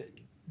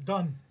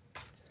 Done.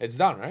 It's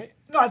done, right?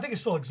 No, I think it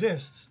still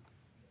exists,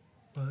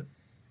 but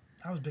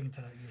I was big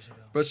into that years ago.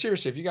 But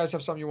seriously, if you guys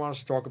have something you want us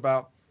to talk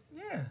about,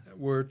 Yeah.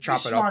 we're Be chopping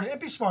smart. up.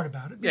 Be smart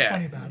about it. Be Yeah,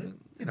 funny about it.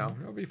 You know,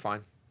 it'll be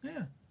fine.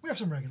 Yeah. We have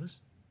some regulars.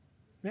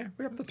 Yeah,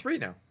 we're up to 3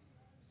 now.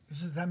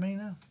 Is it that many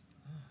now?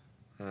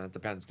 It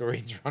depends.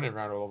 Doreen's running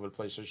around all over the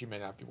place, so she may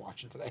not be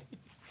watching today.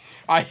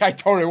 I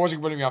told her I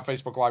wasn't putting me on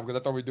Facebook Live because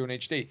I thought we were doing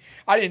HD.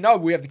 I didn't know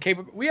we have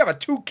we have a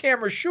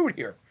 2-camera shoot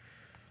here.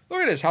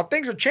 Look at this, how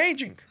things are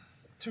changing.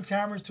 2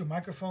 cameras, 2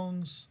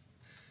 microphones.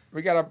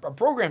 We got a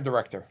program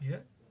director. Yeah.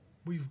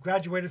 We've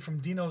graduated from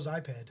Dino's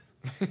iPad,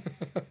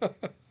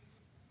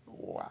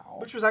 Wow.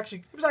 which was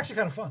actually kind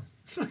of fun.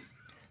 Have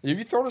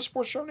you thrown a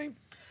sports show name?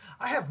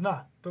 I have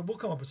not, but we'll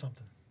come up with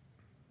something.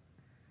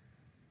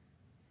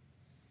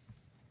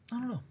 I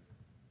don't know.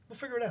 We'll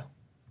figure it out.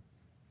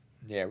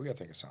 Yeah, we got to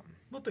think of something.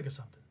 We'll think of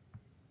something.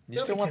 You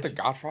It'll still be want the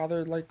catchy.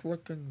 Godfather like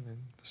look and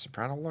the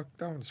Soprano look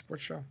though in the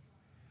sports show?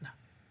 No.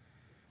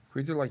 Can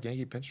we do like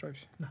Yankee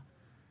pinstripes?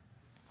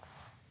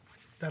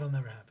 That'll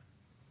never happen.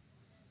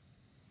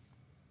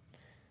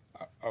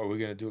 Are we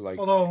gonna do like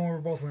Although when we're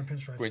both wearing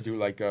pinstripes. we do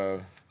like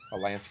a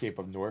landscape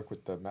of Newark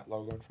with the Met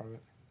logo in front of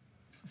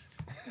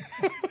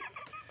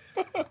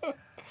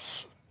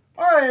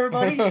All right,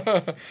 everybody. it?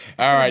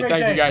 All right, Great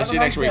thank day. you guys. Have See a you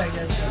next nice week. day,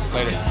 guys.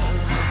 Later.